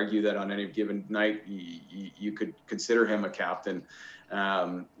 you could argue that on any given night, you could consider him a captain.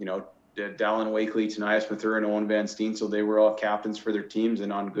 Dallin Wakely, Tanias Mathur, and Owen Van Steen, so they were all captains for their teams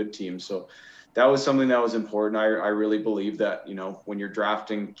and on good teams. So that was something that was important. I really believe that, when you're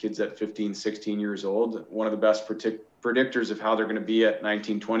drafting kids at 15, 16 years old, one of the best predictors of how they're going to be at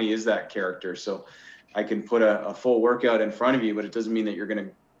 19, 20 is that character. So I can put a full workout in front of you, but it doesn't mean that you're going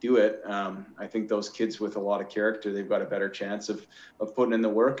to do it. I think those kids with a lot of character, they've got a better chance of putting in the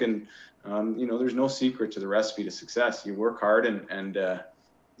work. And, there's no secret to the recipe to success. You work hard and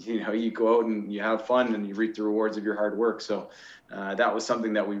you go out and you have fun and you reap the rewards of your hard work. So that was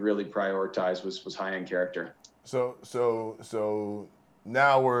something that we really prioritized was high-end character. So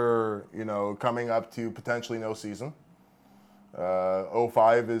now we're, coming up to potentially no season.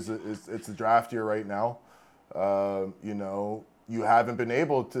 05 it's the draft year right now. you haven't been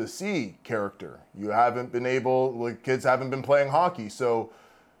able to see character. You haven't been able, like, kids haven't been playing hockey. So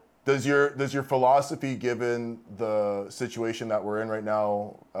does your philosophy, given the situation that we're in right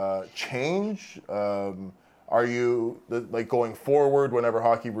now, change? Are you like going forward whenever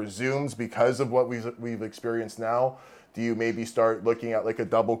hockey resumes because of what we've experienced now? Do you maybe start looking at like a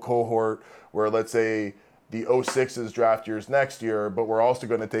double cohort where, let's say, the 06s draft years next year, but we're also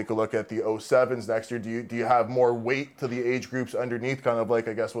going to take a look at the 07s next year? Do you have more weight to the age groups underneath, kind of like,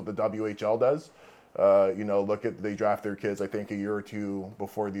 I guess, what the WHL does? They draft their kids, I think, a year or two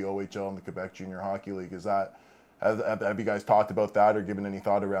before the OHL and the Quebec Junior Hockey League. Is that, have you guys talked about that or given any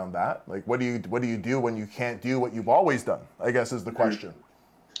thought around that? Like, what do you do when you can't do what you've always done, I guess, is the question.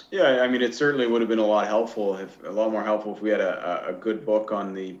 Yeah, I mean, it certainly would have been a lot more helpful if we had a good book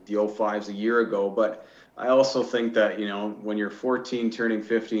on the 05s a year ago. But I also think that, when you're 14 turning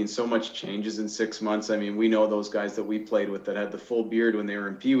 15, so much changes in 6 months. I mean, we know those guys that we played with that had the full beard when they were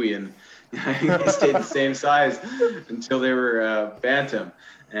in Pee Wee, and they stayed the same size until they were bantam.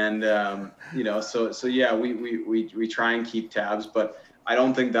 And, so yeah, we try and keep tabs, but I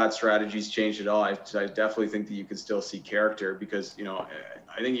don't think that strategy's changed at all. I definitely think that you can still see character because,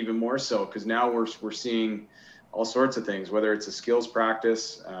 I think even more so because now we're seeing all sorts of things, whether it's a skills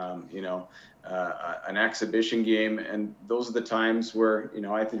practice, an exhibition game. And those are the times where,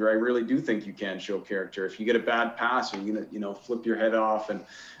 I really do think you can show character. If you get a bad pass, you're going to, flip your head off and,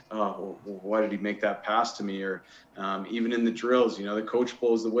 why did he make that pass to me? Or even in the drills, the coach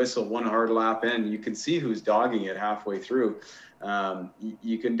blows the whistle, one hard lap in, you can see who's dogging it halfway through.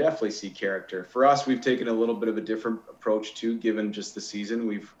 You can definitely see character. For us, we've taken a little bit of a different approach too, given just the season.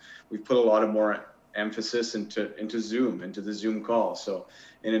 We've put a lot of more emphasis into Zoom, into the Zoom call. So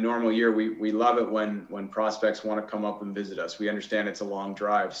in a normal year, we love it when prospects want to come up and visit us. We understand it's a long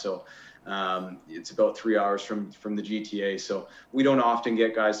drive. So it's about 3 hours from the GTA. So we don't often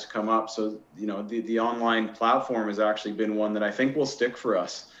get guys to come up. So, the online platform has actually been one that I think will stick for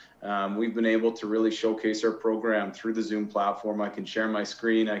us. We've been able to really showcase our program through the Zoom platform. I can share my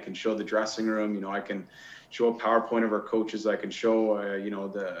screen. I can show the dressing room. I can show a PowerPoint of our coaches. I can show,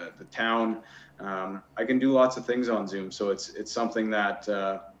 the town. I can do lots of things on Zoom. So it's something that,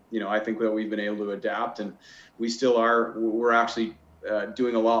 I think that we've been able to adapt, and we still are. We're actually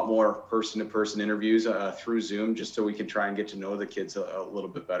doing a lot more person-to-person interviews through Zoom just so we can try and get to know the kids a little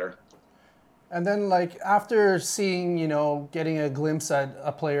bit better. And then, like, after seeing, getting a glimpse at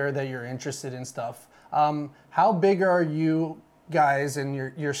a player that you're interested in stuff, how big are you guys and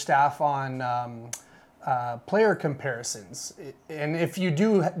your staff on player comparisons? And if you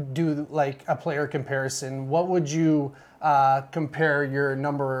do like a player comparison, what would you compare your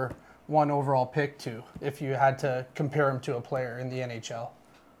number one overall pick to if you had to compare him to a player in the NHL?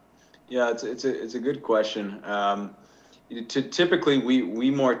 Yeah, it's a good question. Typically,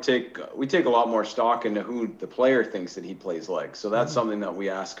 we take a lot more stock into who the player thinks that he plays like. So that's something that we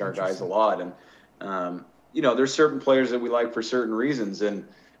ask our guys a lot. And there's certain players that we like for certain reasons, and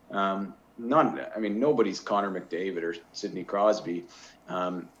nobody's Connor McDavid or Sidney Crosby.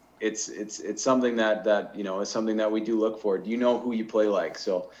 It's something that is something that we do look for. Do you know who you play like?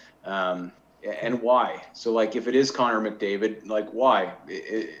 So and why? So like if it is Connor McDavid, like why?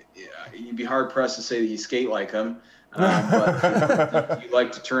 You'd be hard pressed to say that you skate like him. But you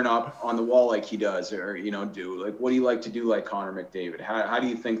like to turn up on the wall like he does, or do like what do you like to do like Connor McDavid? How do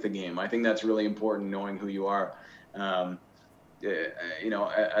you think the game? I think that's really important, knowing who you are.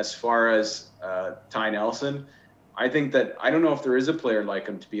 As far as Ty Nelson, I think that I don't know if there is a player like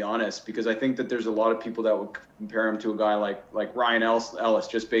him, to be honest, because I think that there's a lot of people that would compare him to a guy like Ryan Ellis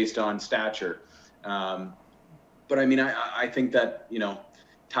just based on stature. But I mean, I think that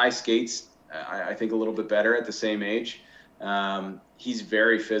Ty skates. I think a little bit better at the same age. He's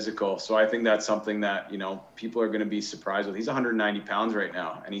very physical. So I think that's something that, people are going to be surprised with. He's 190 pounds right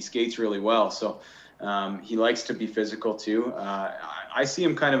now, and he skates really well. So he likes to be physical too. I see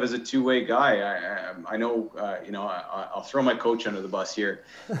him kind of as a two-way guy. I know, I'll throw my coach under the bus here.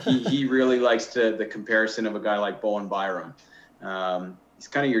 He really likes the comparison of a guy like Bowen Byram. He's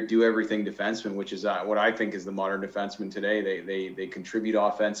kind of your do-everything defenseman, which is what I think is the modern defenseman today. They contribute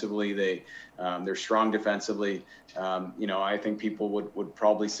offensively. They're strong defensively. I think people would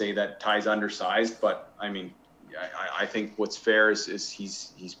probably say that Ty's undersized, but I mean, I think what's fair is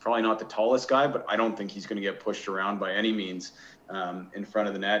he's probably not the tallest guy, but I don't think he's going to get pushed around by any means in front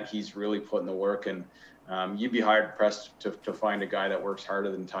of the net. He's really putting the work, and you'd be hard pressed to find a guy that works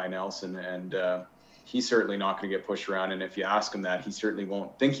harder than Ty Nelson. And he's certainly not going to get pushed around. And if you ask him that, he certainly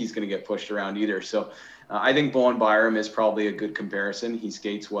won't think he's going to get pushed around either. So I think Bowen Byram is probably a good comparison. He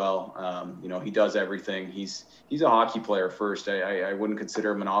skates well. He does everything. He's a hockey player first. I wouldn't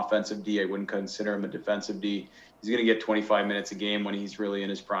consider him an offensive D. I wouldn't consider him a defensive D. He's going to get 25 minutes a game when he's really in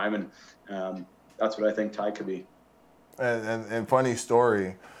his prime. And that's what I think Ty could be. And funny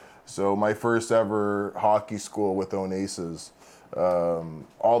story. So my first ever hockey school with Own Aces,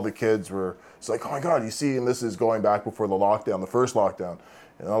 all the kids were, it's like, oh my God, you see, and this is going back before the first lockdown.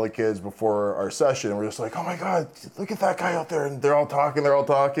 And all the kids before our session were just like, oh my God, look at that guy out there. And they're all talking.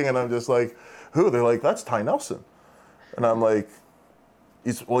 And I'm just like, who? They're like, that's Ty Nelson. And I'm like,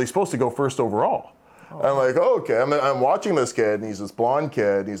 he's supposed to go first overall. I'm like, oh, okay. I'm watching this kid, and he's this blonde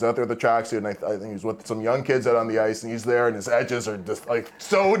kid. He's out there with the tracksuit, and I think he's with some young kids out on the ice, and he's there, and his edges are just like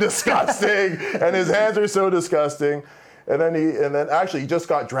so disgusting, and his hands are so disgusting. And then actually he just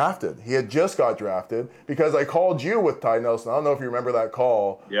got drafted. He had just got drafted because I called you with Ty Nelson. I don't know if you remember that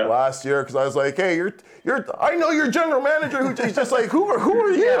call last year, because I was like, hey, I know you're general manager. He's just like, who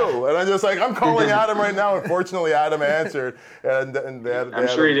are you? And I'm just like, I'm calling Adam right now. And fortunately, Adam answered. And I'm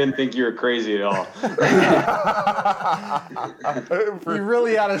sure he didn't think you were crazy at all. He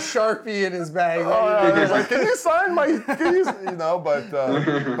really had a Sharpie in his bag. I was like, can you sign my, but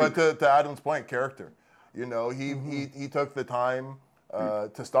to Adam's point, character. He took the time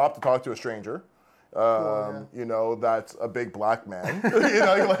to stop to talk to a stranger. That's a big black man. But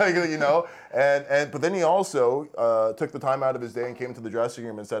then he also took the time out of his day and came to the dressing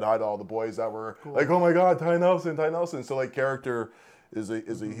room and said hi to all the boys that were like, oh my God, Ty Nelson. So like character is a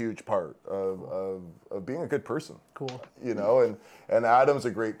huge part of being a good person. Cool. And Adam's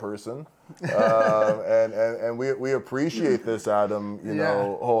a great person. And we appreciate this, Adam,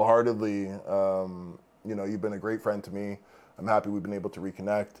 wholeheartedly. You've been a great friend to me. I'm happy we've been able to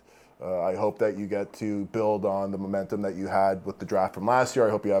reconnect. I hope that you get to build on the momentum that you had with the draft from last year.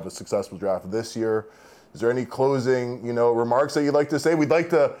 I hope you have a successful draft this year. Is there any closing, remarks that you'd like to say? We'd like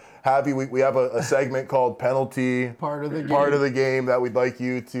to have you. We have a segment called Penalty Part of the game that we'd like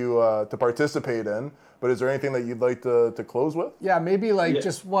you to participate in. But is there anything that you'd like to close with? Yeah, maybe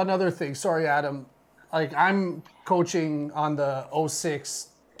just one other thing. Sorry, Adam. I'm coaching on the 06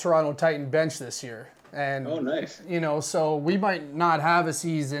 Toronto Titan bench this year. And, oh, nice. So we might not have a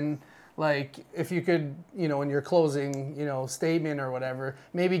season. If you could, in your closing, statement or whatever,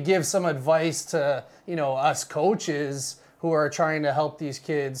 maybe give some advice to, us coaches who are trying to help these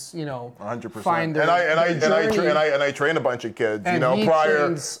kids, 100%. find their and I train a bunch of kids,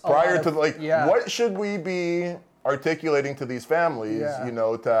 prior to what should we be articulating to these families,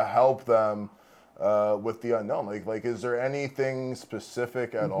 to help them with the unknown? Is there anything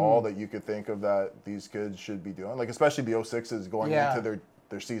specific at all that you could think of that these kids should be doing? Especially the 06s going into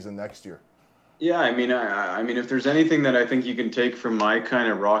their season next year. Yeah, I mean, if there's anything that I think you can take from my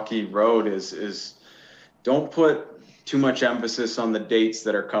kind of rocky road is don't put too much emphasis on the dates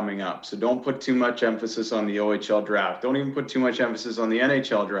that are coming up. So don't put too much emphasis on the OHL draft. Don't even put too much emphasis on the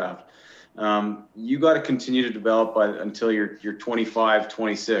NHL draft. You got to continue to develop until you're 25,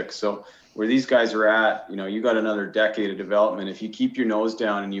 26. So where these guys are at, you got another decade of development. If you keep your nose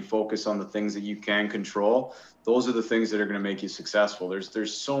down and you focus on the things that you can control, those are the things that are going to make you successful.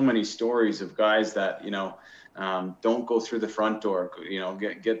 There's so many stories of guys that, don't go through the front door,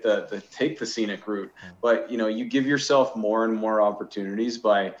 get take the scenic route, but you give yourself more and more opportunities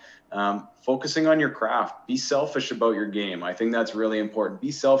by focusing on your craft. Be selfish about your game. I think that's really important.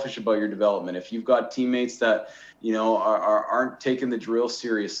 Be selfish about your development. If you've got teammates that aren't taking the drill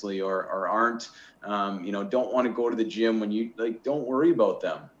seriously or aren't don't want to go to the gym when you don't worry about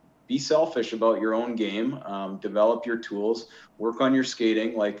them. Be selfish about your own game, develop your tools, work on your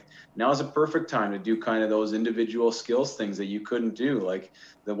skating. Now's a perfect time to do kind of those individual skills things that you couldn't do.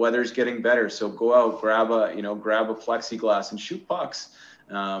 The weather's getting better, so go out, grab a plexiglass and shoot pucks.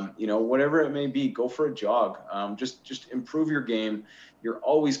 Whatever it may be, go for a jog. Just improve your game. You're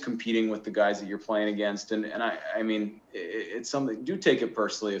always competing with the guys that you're playing against. And I mean, it's something, do take it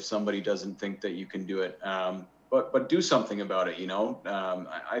personally if somebody doesn't think that you can do it. But do something about it,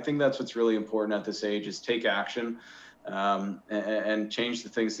 I think that's what's really important at this age is take action and change the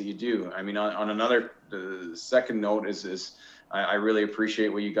things that you do. I mean, on another second note is I really appreciate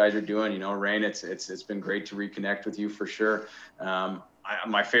what you guys are doing. Rain, it's been great to reconnect with you for sure.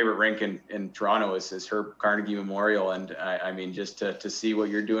 My favorite rink in Toronto is Herb Carnegie Memorial. And I mean, just to see what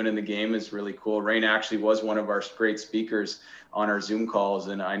you're doing in the game is really cool. Rain actually was one of our great speakers on our Zoom calls.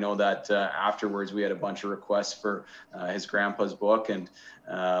 And I know that afterwards we had a bunch of requests for his grandpa's book, and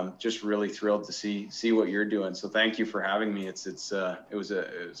just really thrilled to see what you're doing. So thank you for having me. It was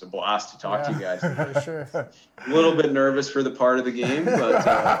a blast to talk to you guys. For sure. A little bit nervous for the part of the game, but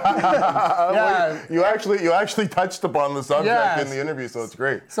Yeah. You actually touched upon the subject in the interview, so it's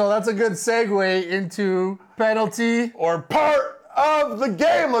great. So that's a good segue into penalty. Or part of the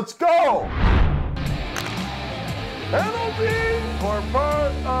game. Let's go. Penalty or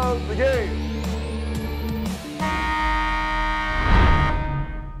part of the game.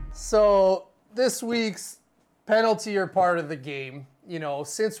 So this week's penalty or part of the game,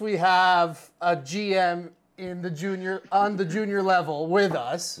 since we have a GM on the junior level with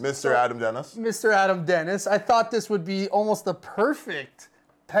us, Mr. Adam Dennis. Mr. Adam Dennis, I thought this would be almost the perfect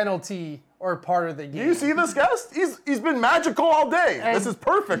penalty or part of the game. Do you see this guest? He's been magical all day. And this is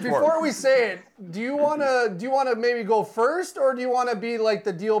perfect for Before him. we say it, do you wanna maybe go first, or do you wanna be like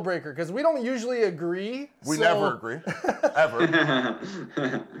the deal breaker? Because we don't usually agree. We never agree, ever.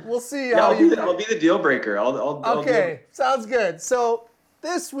 We'll see yeah, how I'll be the deal breaker. I'll Okay, sounds good. So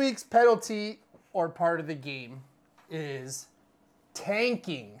this week's penalty or part of the game is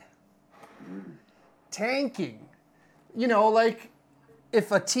tanking. Tanking. Like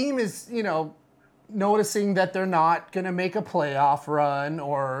if a team is, noticing that they're not going to make a playoff run,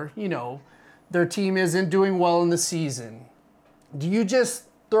 or, their team isn't doing well in the season, do you just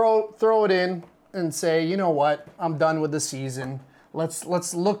throw it in and say, you know what, I'm done with the season.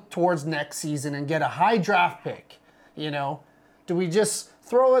 Let's look towards next season and get a high draft pick, Do we just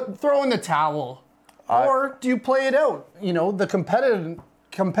throw in the towel? Or do you play it out? The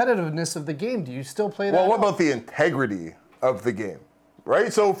competitiveness of the game, do you still play that Well, what out? about the integrity of the game?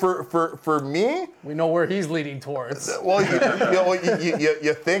 Right? So for me, We know where he's leading towards. well,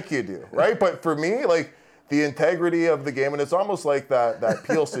 you think you do, right? But for me, like the integrity of the game, and it's almost like that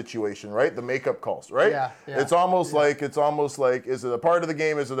Peel situation, right? The makeup calls, right? Yeah. It's almost like, is it a part of the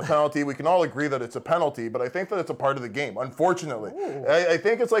game? Is it a penalty? We can all agree that it's a penalty, but I think that it's a part of the game, unfortunately. I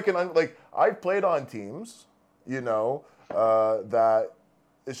think it's like I've played on teams, that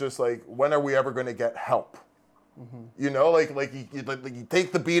it's just like, when are we ever going to get help? You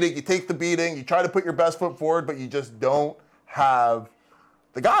take the beating, you try to put your best foot forward, but you just don't have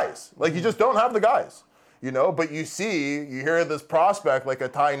the guys. Like, you just don't have the guys. But you hear this prospect like a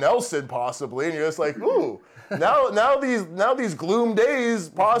Ty Nelson possibly, and you're just like, ooh, now these gloom days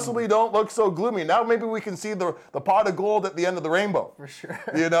possibly don't look so gloomy. Now maybe we can see the pot of gold at the end of the rainbow. For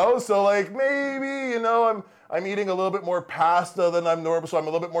sure. So like maybe, I'm eating a little bit more pasta than I'm normal, so I'm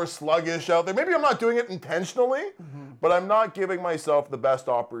a little bit more sluggish out there. Maybe I'm not doing it intentionally, but I'm not giving myself the best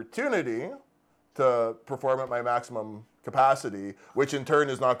opportunity to perform at my maximum capacity, which in turn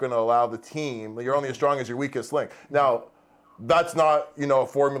is not going to allow the team. You're only as strong as your weakest link. Now, that's not, a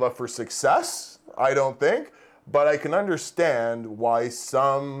formula for success, I don't think, but I can understand why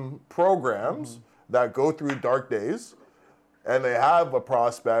some programs that go through dark days and they have a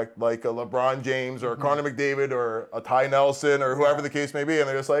prospect like a LeBron James or a Connor McDavid or a Ty Nelson or whoever the case may be, and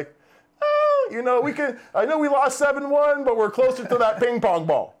they're just like, I know we lost 7-1, but we're closer to that ping pong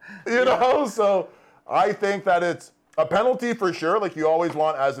ball, So I think that it's a penalty for sure, like you always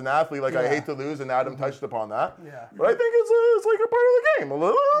want as an athlete. Like I hate to lose, and Adam touched upon that. Yeah. But I think it's like a part of the game, a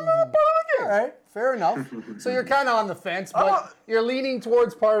little part of the game. All right, fair enough. So you're kind of on the fence, but you're leaning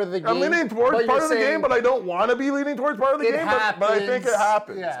towards part of the game. I'm leaning towards part of the game, but I don't want to be leaning towards part of the game. But I think it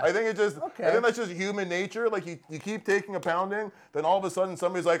happens. Yeah. I think I think that's just human nature. Like you keep taking a pounding, then all of a sudden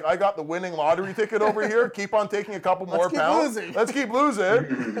somebody's like, I got the winning lottery ticket over here. Keep on taking a couple more pounds. Let's keep losing,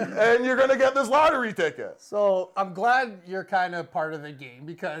 and you're gonna get this lottery ticket. So I'm glad you're kind of part of the game,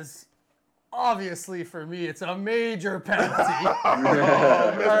 because obviously for me it's a major penalty.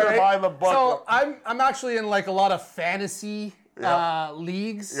 Mr. By the bucket. So I'm actually in like a lot of fantasy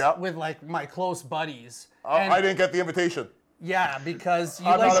leagues with like my close buddies. And I didn't get the invitation. yeah, because you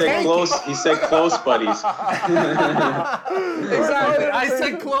I'm like not a tanking. He said close buddies. Exactly. I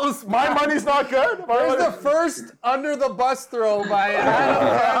said close. My money's not good. There's the first under the bus throw by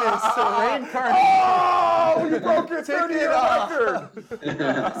Adam Dennis to Wayne Carney. Oh, you broke your 30-year record.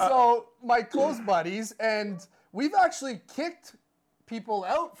 So my close buddies, and we've actually kicked people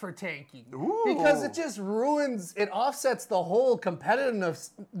out for tanking because it just ruins, it offsets the whole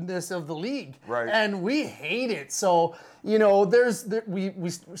competitiveness of the league. Right. And we hate it. So, we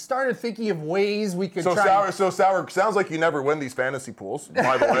started thinking of ways we could try. So Sour, sounds like you never win these fantasy pools,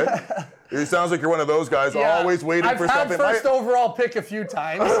 by the way. It sounds like you're one of those guys always waiting for something. I've had first overall pick a few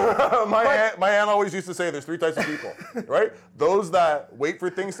times. My aunt always used to say there's 3 types of people, right? Those that wait for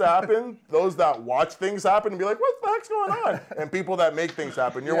things to happen, those that watch things happen and be like, what the heck's going on? And people that make things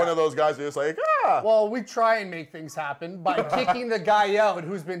happen. You're one of those guys who's just like, Well, we try and make things happen by kicking the guy out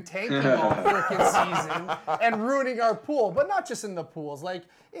who's been tanking all freaking season and ruining our pool. But not just in the pools, like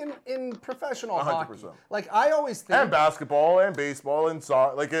in professional 100%. hockey. Like I always think. And basketball and baseball and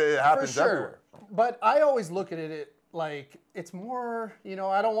soccer, like it happens everywhere. But I always look at it like it's more,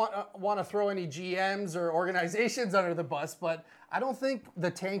 I don't want to throw any GMs or organizations under the bus, but I don't think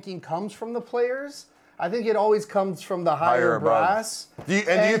the tanking comes from the players. I think it always comes from the higher brass. Do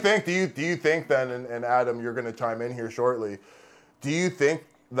you think then, and Adam, you're going to chime in here shortly, do you think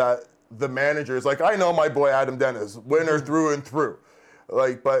that the managers, like I know my boy Adam Dennis, winner through and through,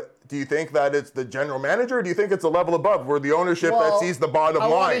 but do you think that it's the general manager, or do you think it's a level above where the ownership that sees the bottom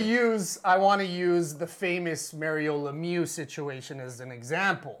line? I want to use the famous Mario Lemieux situation as an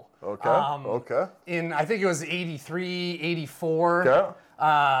example. Okay. I think it was 83, 84.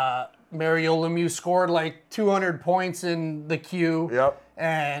 Mario Lemieux scored like 200 points in the queue. Yep.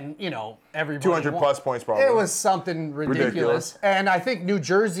 And, everybody 200 plus points probably. It was something ridiculous. And I think New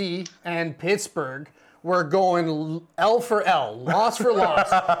Jersey and Pittsburgh were going L for L, loss for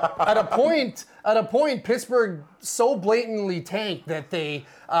loss. At a point, Pittsburgh so blatantly tanked that they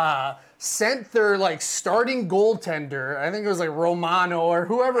sent their starting goaltender, I think it was like Romano or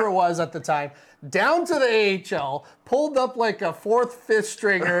whoever it was at the time, down to the AHL, pulled up like a 4th, 5th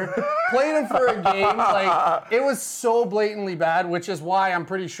stringer, played him for a game. It was so blatantly bad, which is why I'm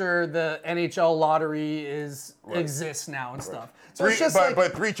pretty sure the NHL lottery exists now and stuff. So it's just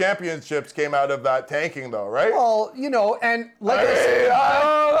but 3 championships came out of that tanking, though, right? Well, and like I said,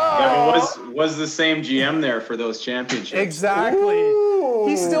 was the same GM there for those championships? Exactly. Ooh.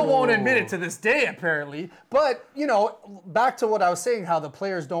 He still won't admit it to this day, apparently. But back to what I was saying, how the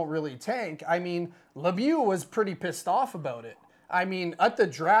players don't really tank. I mean, Lemieux was pretty pissed off about it. I mean, at the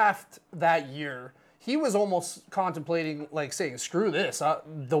draft that year, he was almost contemplating, saying, screw this.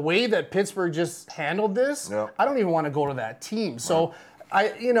 The way that Pittsburgh just handled this, I don't even want to go to that team. So, I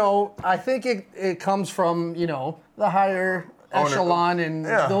think it comes from, the higher echelon and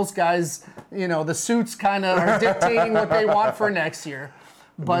those guys, the suits kind of are dictating what they want for next year.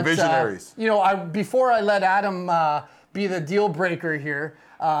 But, visionaries. Before I let Adam be the deal breaker here,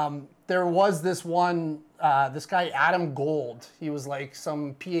 there was this guy, Adam Gold. He was like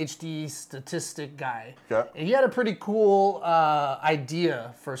some PhD statistic guy. Okay. And he had a pretty cool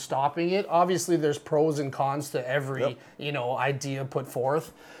idea for stopping it. Obviously, there's pros and cons to every, idea put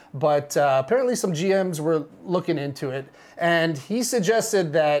forth. But apparently some GMs were looking into it. And he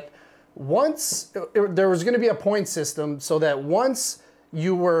suggested that there was going to be a point system so that once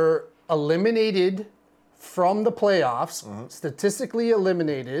you were eliminated from the playoffs, statistically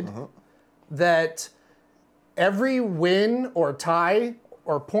eliminated, that every win or tie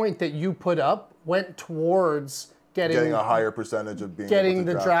or point that you put up went towards getting a higher percentage of being getting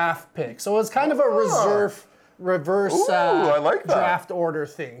the draft pick. So it's kind of a reverse I like that. draft order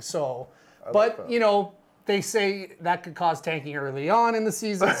thing. So, they say that could cause tanking early on in the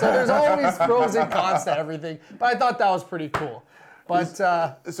season. So there's always pros and cons to everything. But I thought that was pretty cool. But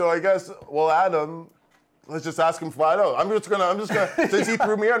so I guess, Adam, let's just ask him flat out. I'm just gonna since he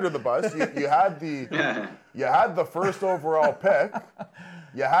threw me under the bus, you had the first overall pick.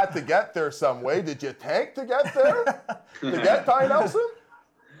 You had to get there some way. Did you tank to get there? To get Ty Nelson?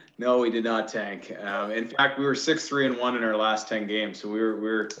 No, we did not tank. In fact, we were 6-3-1 in our last 10 games. So we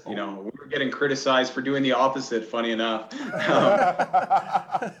were getting criticized for doing the opposite. Funny enough,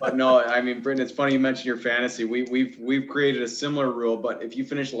 but no, I mean, Britton, it's funny you mentioned your fantasy. We've created a similar rule, but if you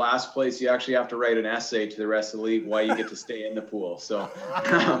finish last place, you actually have to write an essay to the rest of the league why you get to stay in the pool. So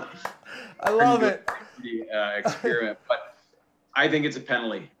I love it. Experiment, but. I think it's a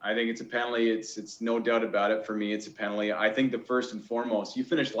penalty. It's no doubt about it. For me, it's a penalty. I think the first and foremost, you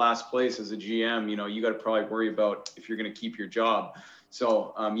finish last place as a GM, you got to probably worry about if you're going to keep your job.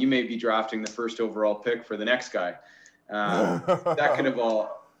 So you may be drafting the first overall pick for the next guy. Second of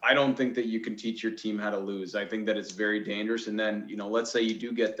all, I don't think that you can teach your team how to lose. I think that it's very dangerous. And then, let's say you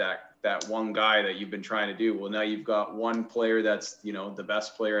do get that one guy that you've been trying to do. Well, now you've got one player that's, the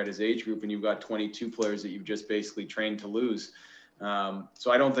best player at his age group, and you've got 22 players that you've just basically trained to lose.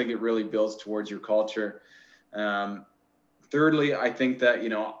 So I don't think it really builds towards your culture. Thirdly, I think that,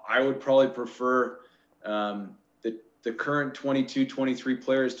 I would probably prefer the current 22, 23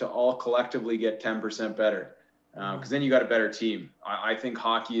 players to all collectively get 10% better. Because then you got a better team. I think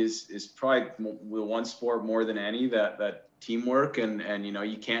hockey is probably the one sport more than any that teamwork, and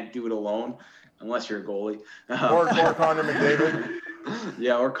you can't do it alone unless you're a goalie. Or Connor McDavid.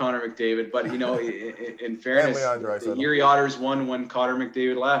 Yeah, or Connor McDavid. But in fairness, the Erie Otters won when Connor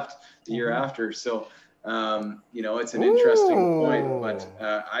McDavid left the year after. So it's an interesting point. But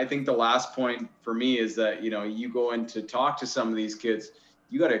I think the last point for me is that you go in to talk to some of these kids,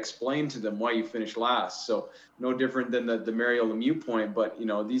 you got to explain to them why you finished last. So no different than the Mario Lemieux point. But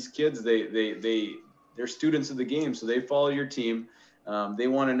these kids, they're students of the game, so they follow your team. They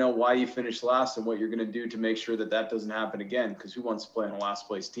want to know why you finished last and what you're going to do to make sure that doesn't happen again, because who wants to play on a last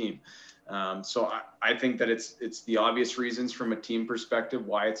place team? So I think that it's the obvious reasons from a team perspective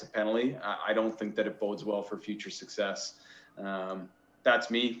why it's a penalty. I don't think that it bodes well for future success. That's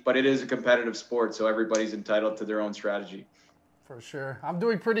me, but it is a competitive sport, so everybody's entitled to their own strategy. For sure. I'm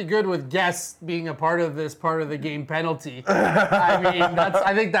doing pretty good with guests being a part of this part of the game penalty.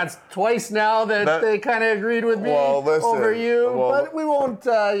 I think that's twice now that they kind of agreed with me over you. But we won't,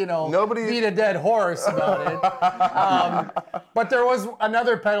 beat a dead horse about it. But there was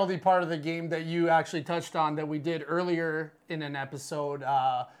another penalty part of the game that you actually touched on that we did earlier in an episode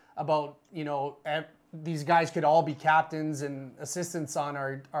about, these guys could all be captains and assistants on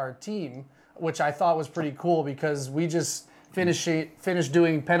our team, which I thought was pretty cool because we just finished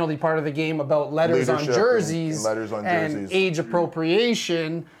doing penalty part of the game about letters on jerseys and age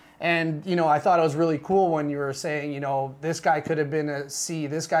appropriation. And, I thought it was really cool when you were saying, this guy could have been a C,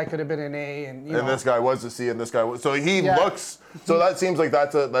 this guy could have been an A. And this guy was a C and this guy was. So looks, so that seems like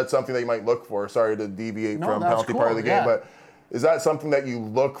that's something that you might look for. Sorry to deviate from penalty part of the game, but is that something that you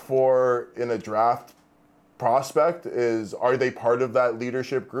look for in a draft prospect? Are they part of that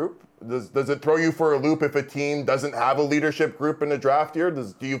leadership group? Does it throw you for a loop if a team doesn't have a leadership group in a draft year?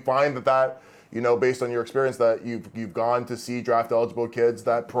 Do you find that based on your experience, that you've gone to see draft eligible kids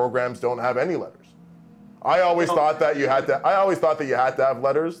that programs don't have any letters? I always thought that you had to have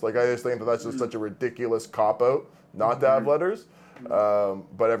letters. Like, I just think that's just such a ridiculous cop out not to have letters.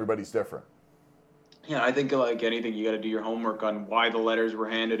 But everybody's different. Yeah, I think like anything, you got to do your homework on why the letters were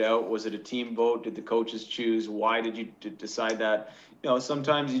handed out. Was it a team vote? Did the coaches choose? Why did you decide that?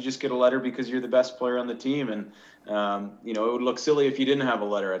 Sometimes you just get a letter because you're the best player on the team, and it would look silly if you didn't have a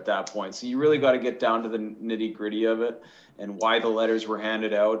letter at that point. So you really got to get down to the nitty gritty of it and why the letters were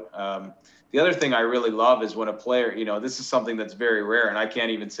handed out. The other thing I really love is when a player, this is something that's very rare, and I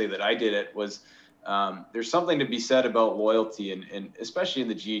can't even say that I did it, was there's something to be said about loyalty, and especially in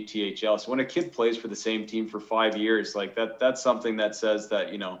the GTHL. So when a kid plays for the same team for 5 years, like that's something that says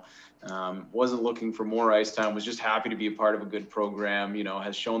that, wasn't looking for more ice time, was just happy to be a part of a good program,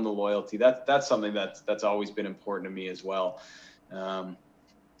 has shown the loyalty. That's something that's always been important to me as well. I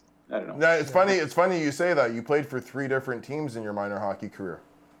don't know. Yeah, it's funny you say that. You played for 3 different teams in your minor hockey career.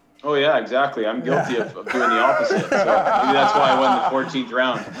 Oh, yeah, exactly. I'm guilty of doing the opposite. So maybe that's why I won the 14th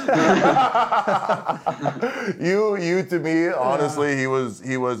round. You to me, honestly, he was,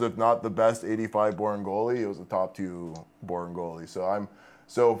 if not the best 85 born goalie, he was a top 2 born goalie. So I'm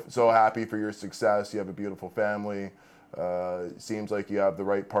so happy for your success. You have a beautiful family. Seems like you have the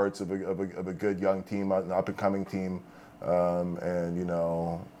right parts of a good young team, an up-and-coming team. And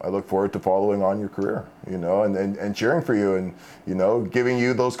I look forward to following on your career, and cheering for you, and giving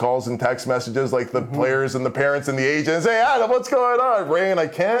you those calls and text messages like the players and the parents and the agents. Hey, Adam, what's going on? Rain, I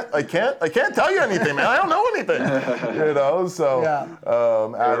can't tell you anything, man. I don't know anything. So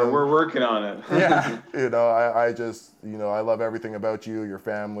Adam, we're working on it. Yeah. I just I love everything about you, your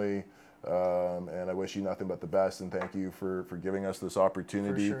family. And I wish you nothing but the best, and thank you for giving us this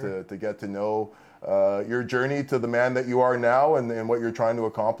opportunity to get to know your journey to the man that you are now, and what you're trying to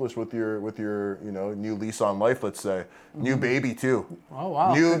accomplish with your new lease on life, let's say. New baby too. Oh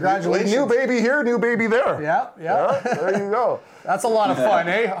wow. Congratulations. New baby here, new baby there. Yeah. There you go. That's a lot of fun,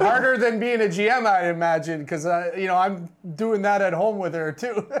 eh? Harder than being a GM, I'd imagine, because I'm doing that at home with her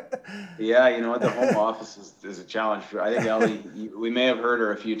too. Yeah, the home office is a challenge. I think Ellie, we may have heard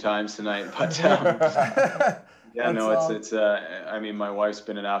her a few times tonight, but it's I mean, my wife's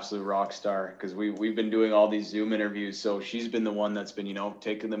been an absolute rock star, because we've been doing all these Zoom interviews, so she's been the one that's been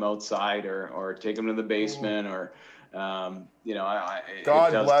taking them outside or taking them to the basement or God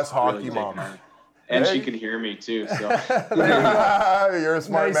bless hockey mom. And she can hear me too. So you're a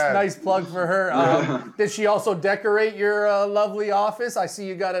smart man. Nice plug for her. Did she also decorate your lovely office? I see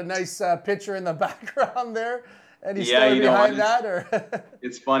you got a nice picture in the background there. Any story behind that? Or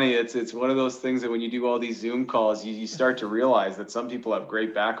it's funny. It's one of those things that when you do all these Zoom calls, you start to realize that some people have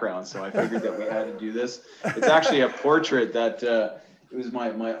great backgrounds. So I figured that we had to do this. It's actually a portrait that it was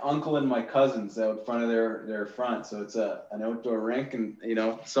my uncle and my cousins out front of their front. So it's an outdoor rink, and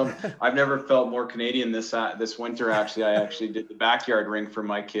I've never felt more Canadian this winter. Actually, I actually did the backyard rink for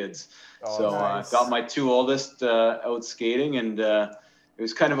my kids. So nice. got my two oldest out skating, and it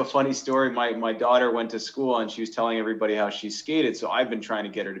was kind of a funny story. My daughter went to school and she was telling everybody how she skated. So I've been trying to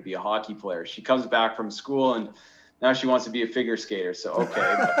get her to be a hockey player. She comes back from school and now she wants to be a figure skater. So,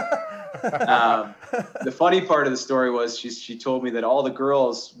 okay. But, the funny part of the story was she told me that all the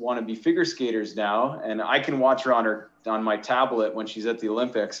girls want to be figure skaters now, and I can watch her on my tablet when she's at the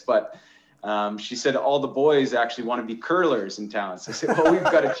Olympics. But she said all the boys actually want to be curlers in town. So I said, well, we've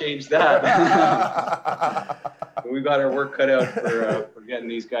got to change that. We've got our work cut out for getting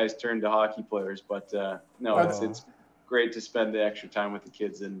these guys turned to hockey players. But no, it's great to spend the extra time with the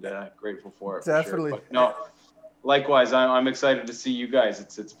kids, and grateful for it. Definitely. For sure. But no, likewise, I'm excited to see you guys.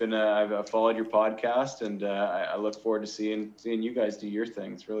 It's been I've followed your podcast, and I look forward to seeing you guys do your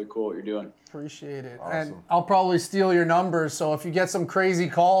thing. It's really cool what you're doing. Appreciate it. Awesome. And I'll probably steal your numbers, so if you get some crazy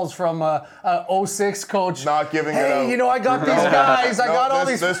calls from a 06 coach, Not giving it out. hey, I got these guys. I got all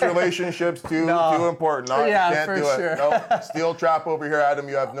these. This relationship's too important. Yeah, Can't for do sure. it. No, steel trap over here, Adam.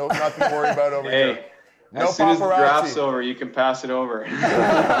 You have nothing to worry about over Hey, here. No as soon as the paparazzi. draft's over, you can pass it over.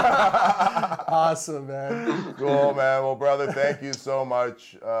 Awesome, man. Cool, man. Well, brother, thank you so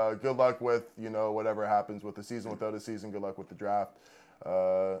much. Good luck with, whatever happens with the season, without a season. Good luck with the draft.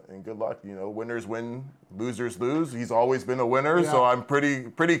 And good luck. Winners win, losers lose. He's always been a winner, so I'm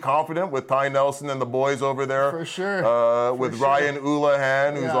pretty confident with Ty Nelson and the boys over there. For sure. With Ryan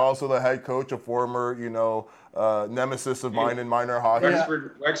Houlihan, who's Yeah. also the head coach, a former, nemesis of mine in minor hockey.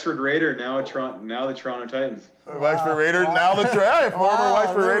 Wexford Raider, now the Toronto Titans. Wexford Raiders, now the former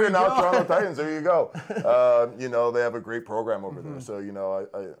Wexford there Raider, we now go. Toronto Titans. There you go. They have a great program over there. So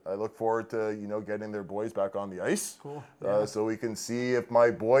I look forward to getting their boys back on the ice. Cool. So we can see if my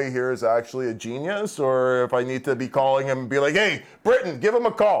boy here is actually a genius, or if I need to be calling him and be like, hey, Britton, give him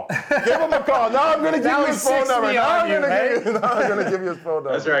a call. Give him a call. Now I'm going to give Now you he his phone sixed number. me Now on I'm you, going to give you his phone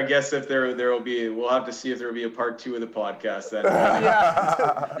number. That's right. I guess if there will be, we'll have to see if there will be a part 2 of the podcast then.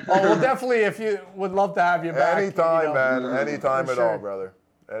 Yeah. Well, definitely, if you would love to have you back. Anytime, man. Anytime For at sure. all, brother.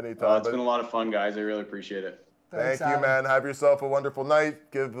 Anytime. Well, it's But been a lot of fun, guys. I really appreciate it. thank Thanks, you, Adam. man. Have yourself a wonderful night.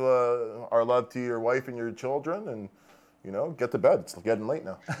 Give our love to your wife and your children, and get to bed. It's getting late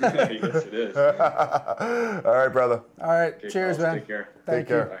now. Yes, it is. All right, brother. All right. Okay, Cheers, fellas, man. Take care. Thank Take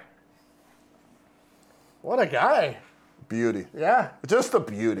you. care. Bye. What a guy. Beauty. Yeah. Just a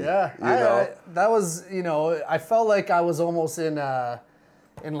beauty. Yeah. That was, I felt like I was almost in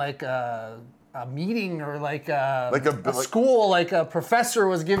like a meeting, or like a school, like a professor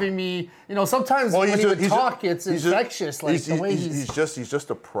was giving me, sometimes when he would talk, it's infectious, the way he's just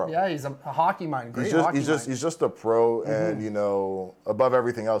a pro. yeah, he's a hockey mind, great He's just, hockey he's just mind. he's just a pro, and above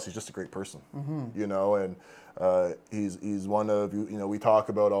everything else, he's just a great person. And he's one of we talk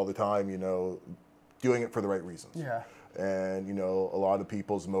about all the time, doing it for the right reasons. Yeah. And a lot of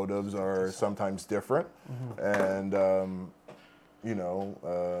people's motives are sometimes different, and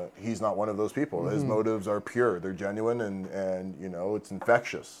he's not one of those people. His motives are pure, they're genuine, and it's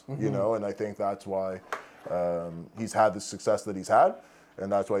infectious. And I think that's why he's had the success that he's had. And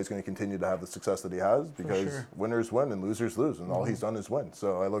that's why he's going to continue to have the success that he has, because winners win and losers lose, and all he's done is win.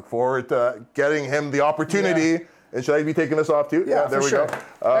 So I look forward to getting him the opportunity. Yeah. And should I be taking this off too? Yeah, there for we sure.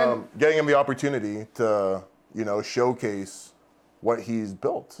 go. Getting him the opportunity to, showcase what he's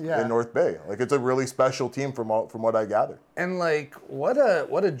built in North Bay. Like, it's a really special team from what I gather. And what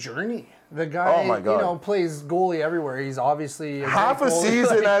a journey. The guy, Oh my God. plays goalie everywhere. He's obviously Half a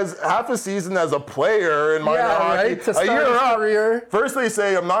season as a player in minor hockey. Right, to a start year his up. career. First they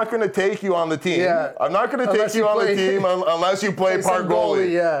say, I'm not going to take you on the team. Yeah. I'm not going to Unless take you you on the play- team unless you play part some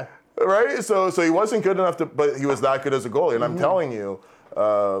goalie. Yeah. Right? So he wasn't good enough but he was that good as a goalie. And I'm telling you,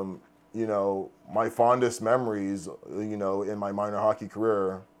 my fondest memories, in my minor hockey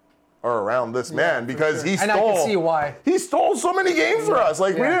career are around this man, because he stole. And I can see why. He stole so many games for us.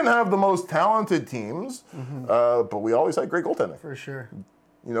 Like, we Yeah. didn't have the most talented teams, but we always had great goaltending. For sure.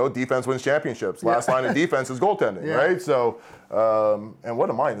 Defense wins championships. Last line of defense is goaltending, Yeah. right? So, and what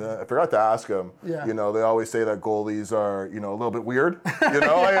am I? I forgot to ask him. Yeah. They always say that goalies are, a little bit weird.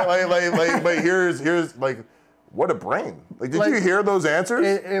 But here's like, what a brain! Like, did you hear those answers?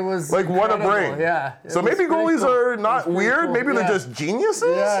 It was like, what a incredible. brain! Yeah. So maybe goalies are not weird. cool. Maybe they're Yeah. just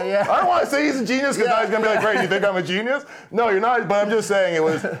geniuses. Yeah, yeah. I don't want to say he's a genius, because now he's gonna be like, "Great, you think I'm a genius?" No, you're not. But I'm just saying it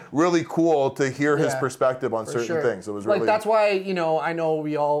was really cool to hear his Yeah. perspective on certain Sure. things. It was really that's why, I know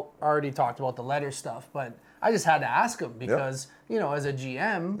we all already talked about the letter stuff, but I just had to ask him because, as a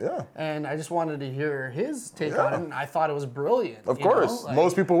GM, and I just wanted to hear his take on it, and I thought it was brilliant. Of course.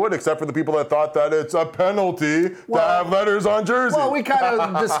 Most people would, except for the people that thought that it's a penalty to have letters on jerseys. Well, we kind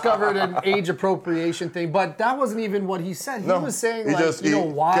of discovered an age appropriation thing, but that wasn't even what he said. He was saying,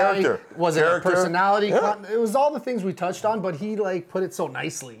 why was it a personality? Yeah. It was all the things we touched on, but he, put it so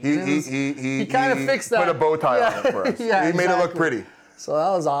nicely. He kind of fixed that. Put a bow tie on it for us. He made it look pretty. So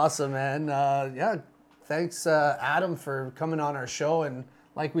that was awesome, man. Thanks, Adam, for coming on our show. And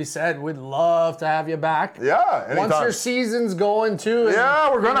like we said, we'd love to have you back. Yeah, anytime. Once your season's going, too. Yeah,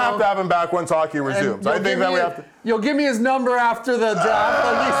 we're going to have to have him back once hockey resumes. I think that we have to. You'll give me his number after the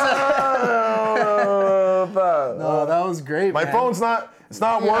draft, No, that was great, My phone's not... It's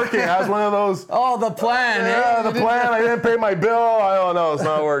not working. It has one of those... Oh, the plan. Yeah, the plan. I didn't pay my bill. I don't know. It's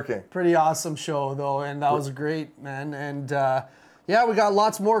not working. Pretty awesome show, though, and that was great, man. And, we got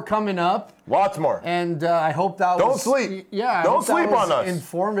lots more coming up. Lots more. And I hope that Don't sleep. Yeah, Don't sleep on us.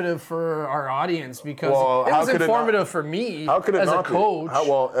 Informative for our audience because it was informative for me as a coach.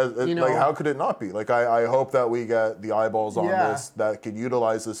 How could it not be? I hope that we get the eyeballs on this that could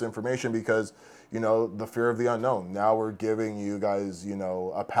utilize this information because, the fear of the unknown. Now we're giving you guys,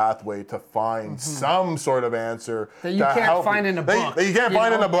 a pathway to find some sort of answer that you can't find in a book. That you can't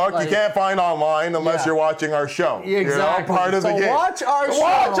find in a book. You can't find online unless you're watching our show. Exactly. Part of the game. Watch our show.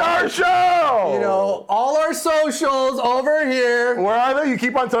 Watch our show. All our socials over here. Where are they? You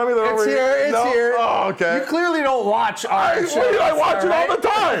keep on telling me they're over here. It's here. Oh, okay. You clearly don't watch our show. I watch it all the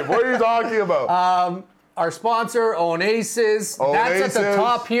time. What are you talking about? Our sponsor, Onasis. That's at the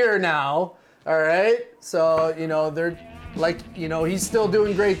top here now. All right. So, they're he's still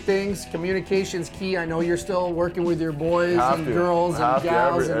doing great things. Communication's key. I know you're still working with your boys and girls and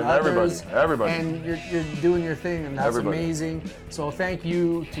gals and others. Everybody. And you're doing your thing, and that's amazing. So thank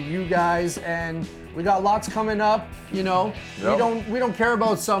you to you guys. And we got lots coming up. We don't care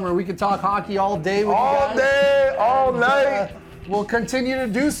about summer. We can talk hockey all day with you guys. All day, all night. We'll continue to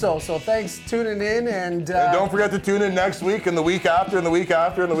do so. So thanks for tuning in. And don't forget to tune in next week and the week after and the week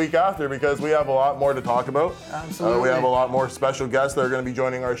after and the week after because we have a lot more to talk about. Absolutely. We have a lot more special guests that are going to be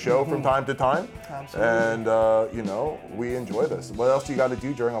joining our show from time to time. Absolutely. And, we enjoy this. What else do you got to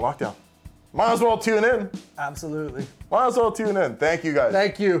do during a lockdown? Might as well tune in. Absolutely. Might as well tune in. Thank you, guys.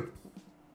 Thank you.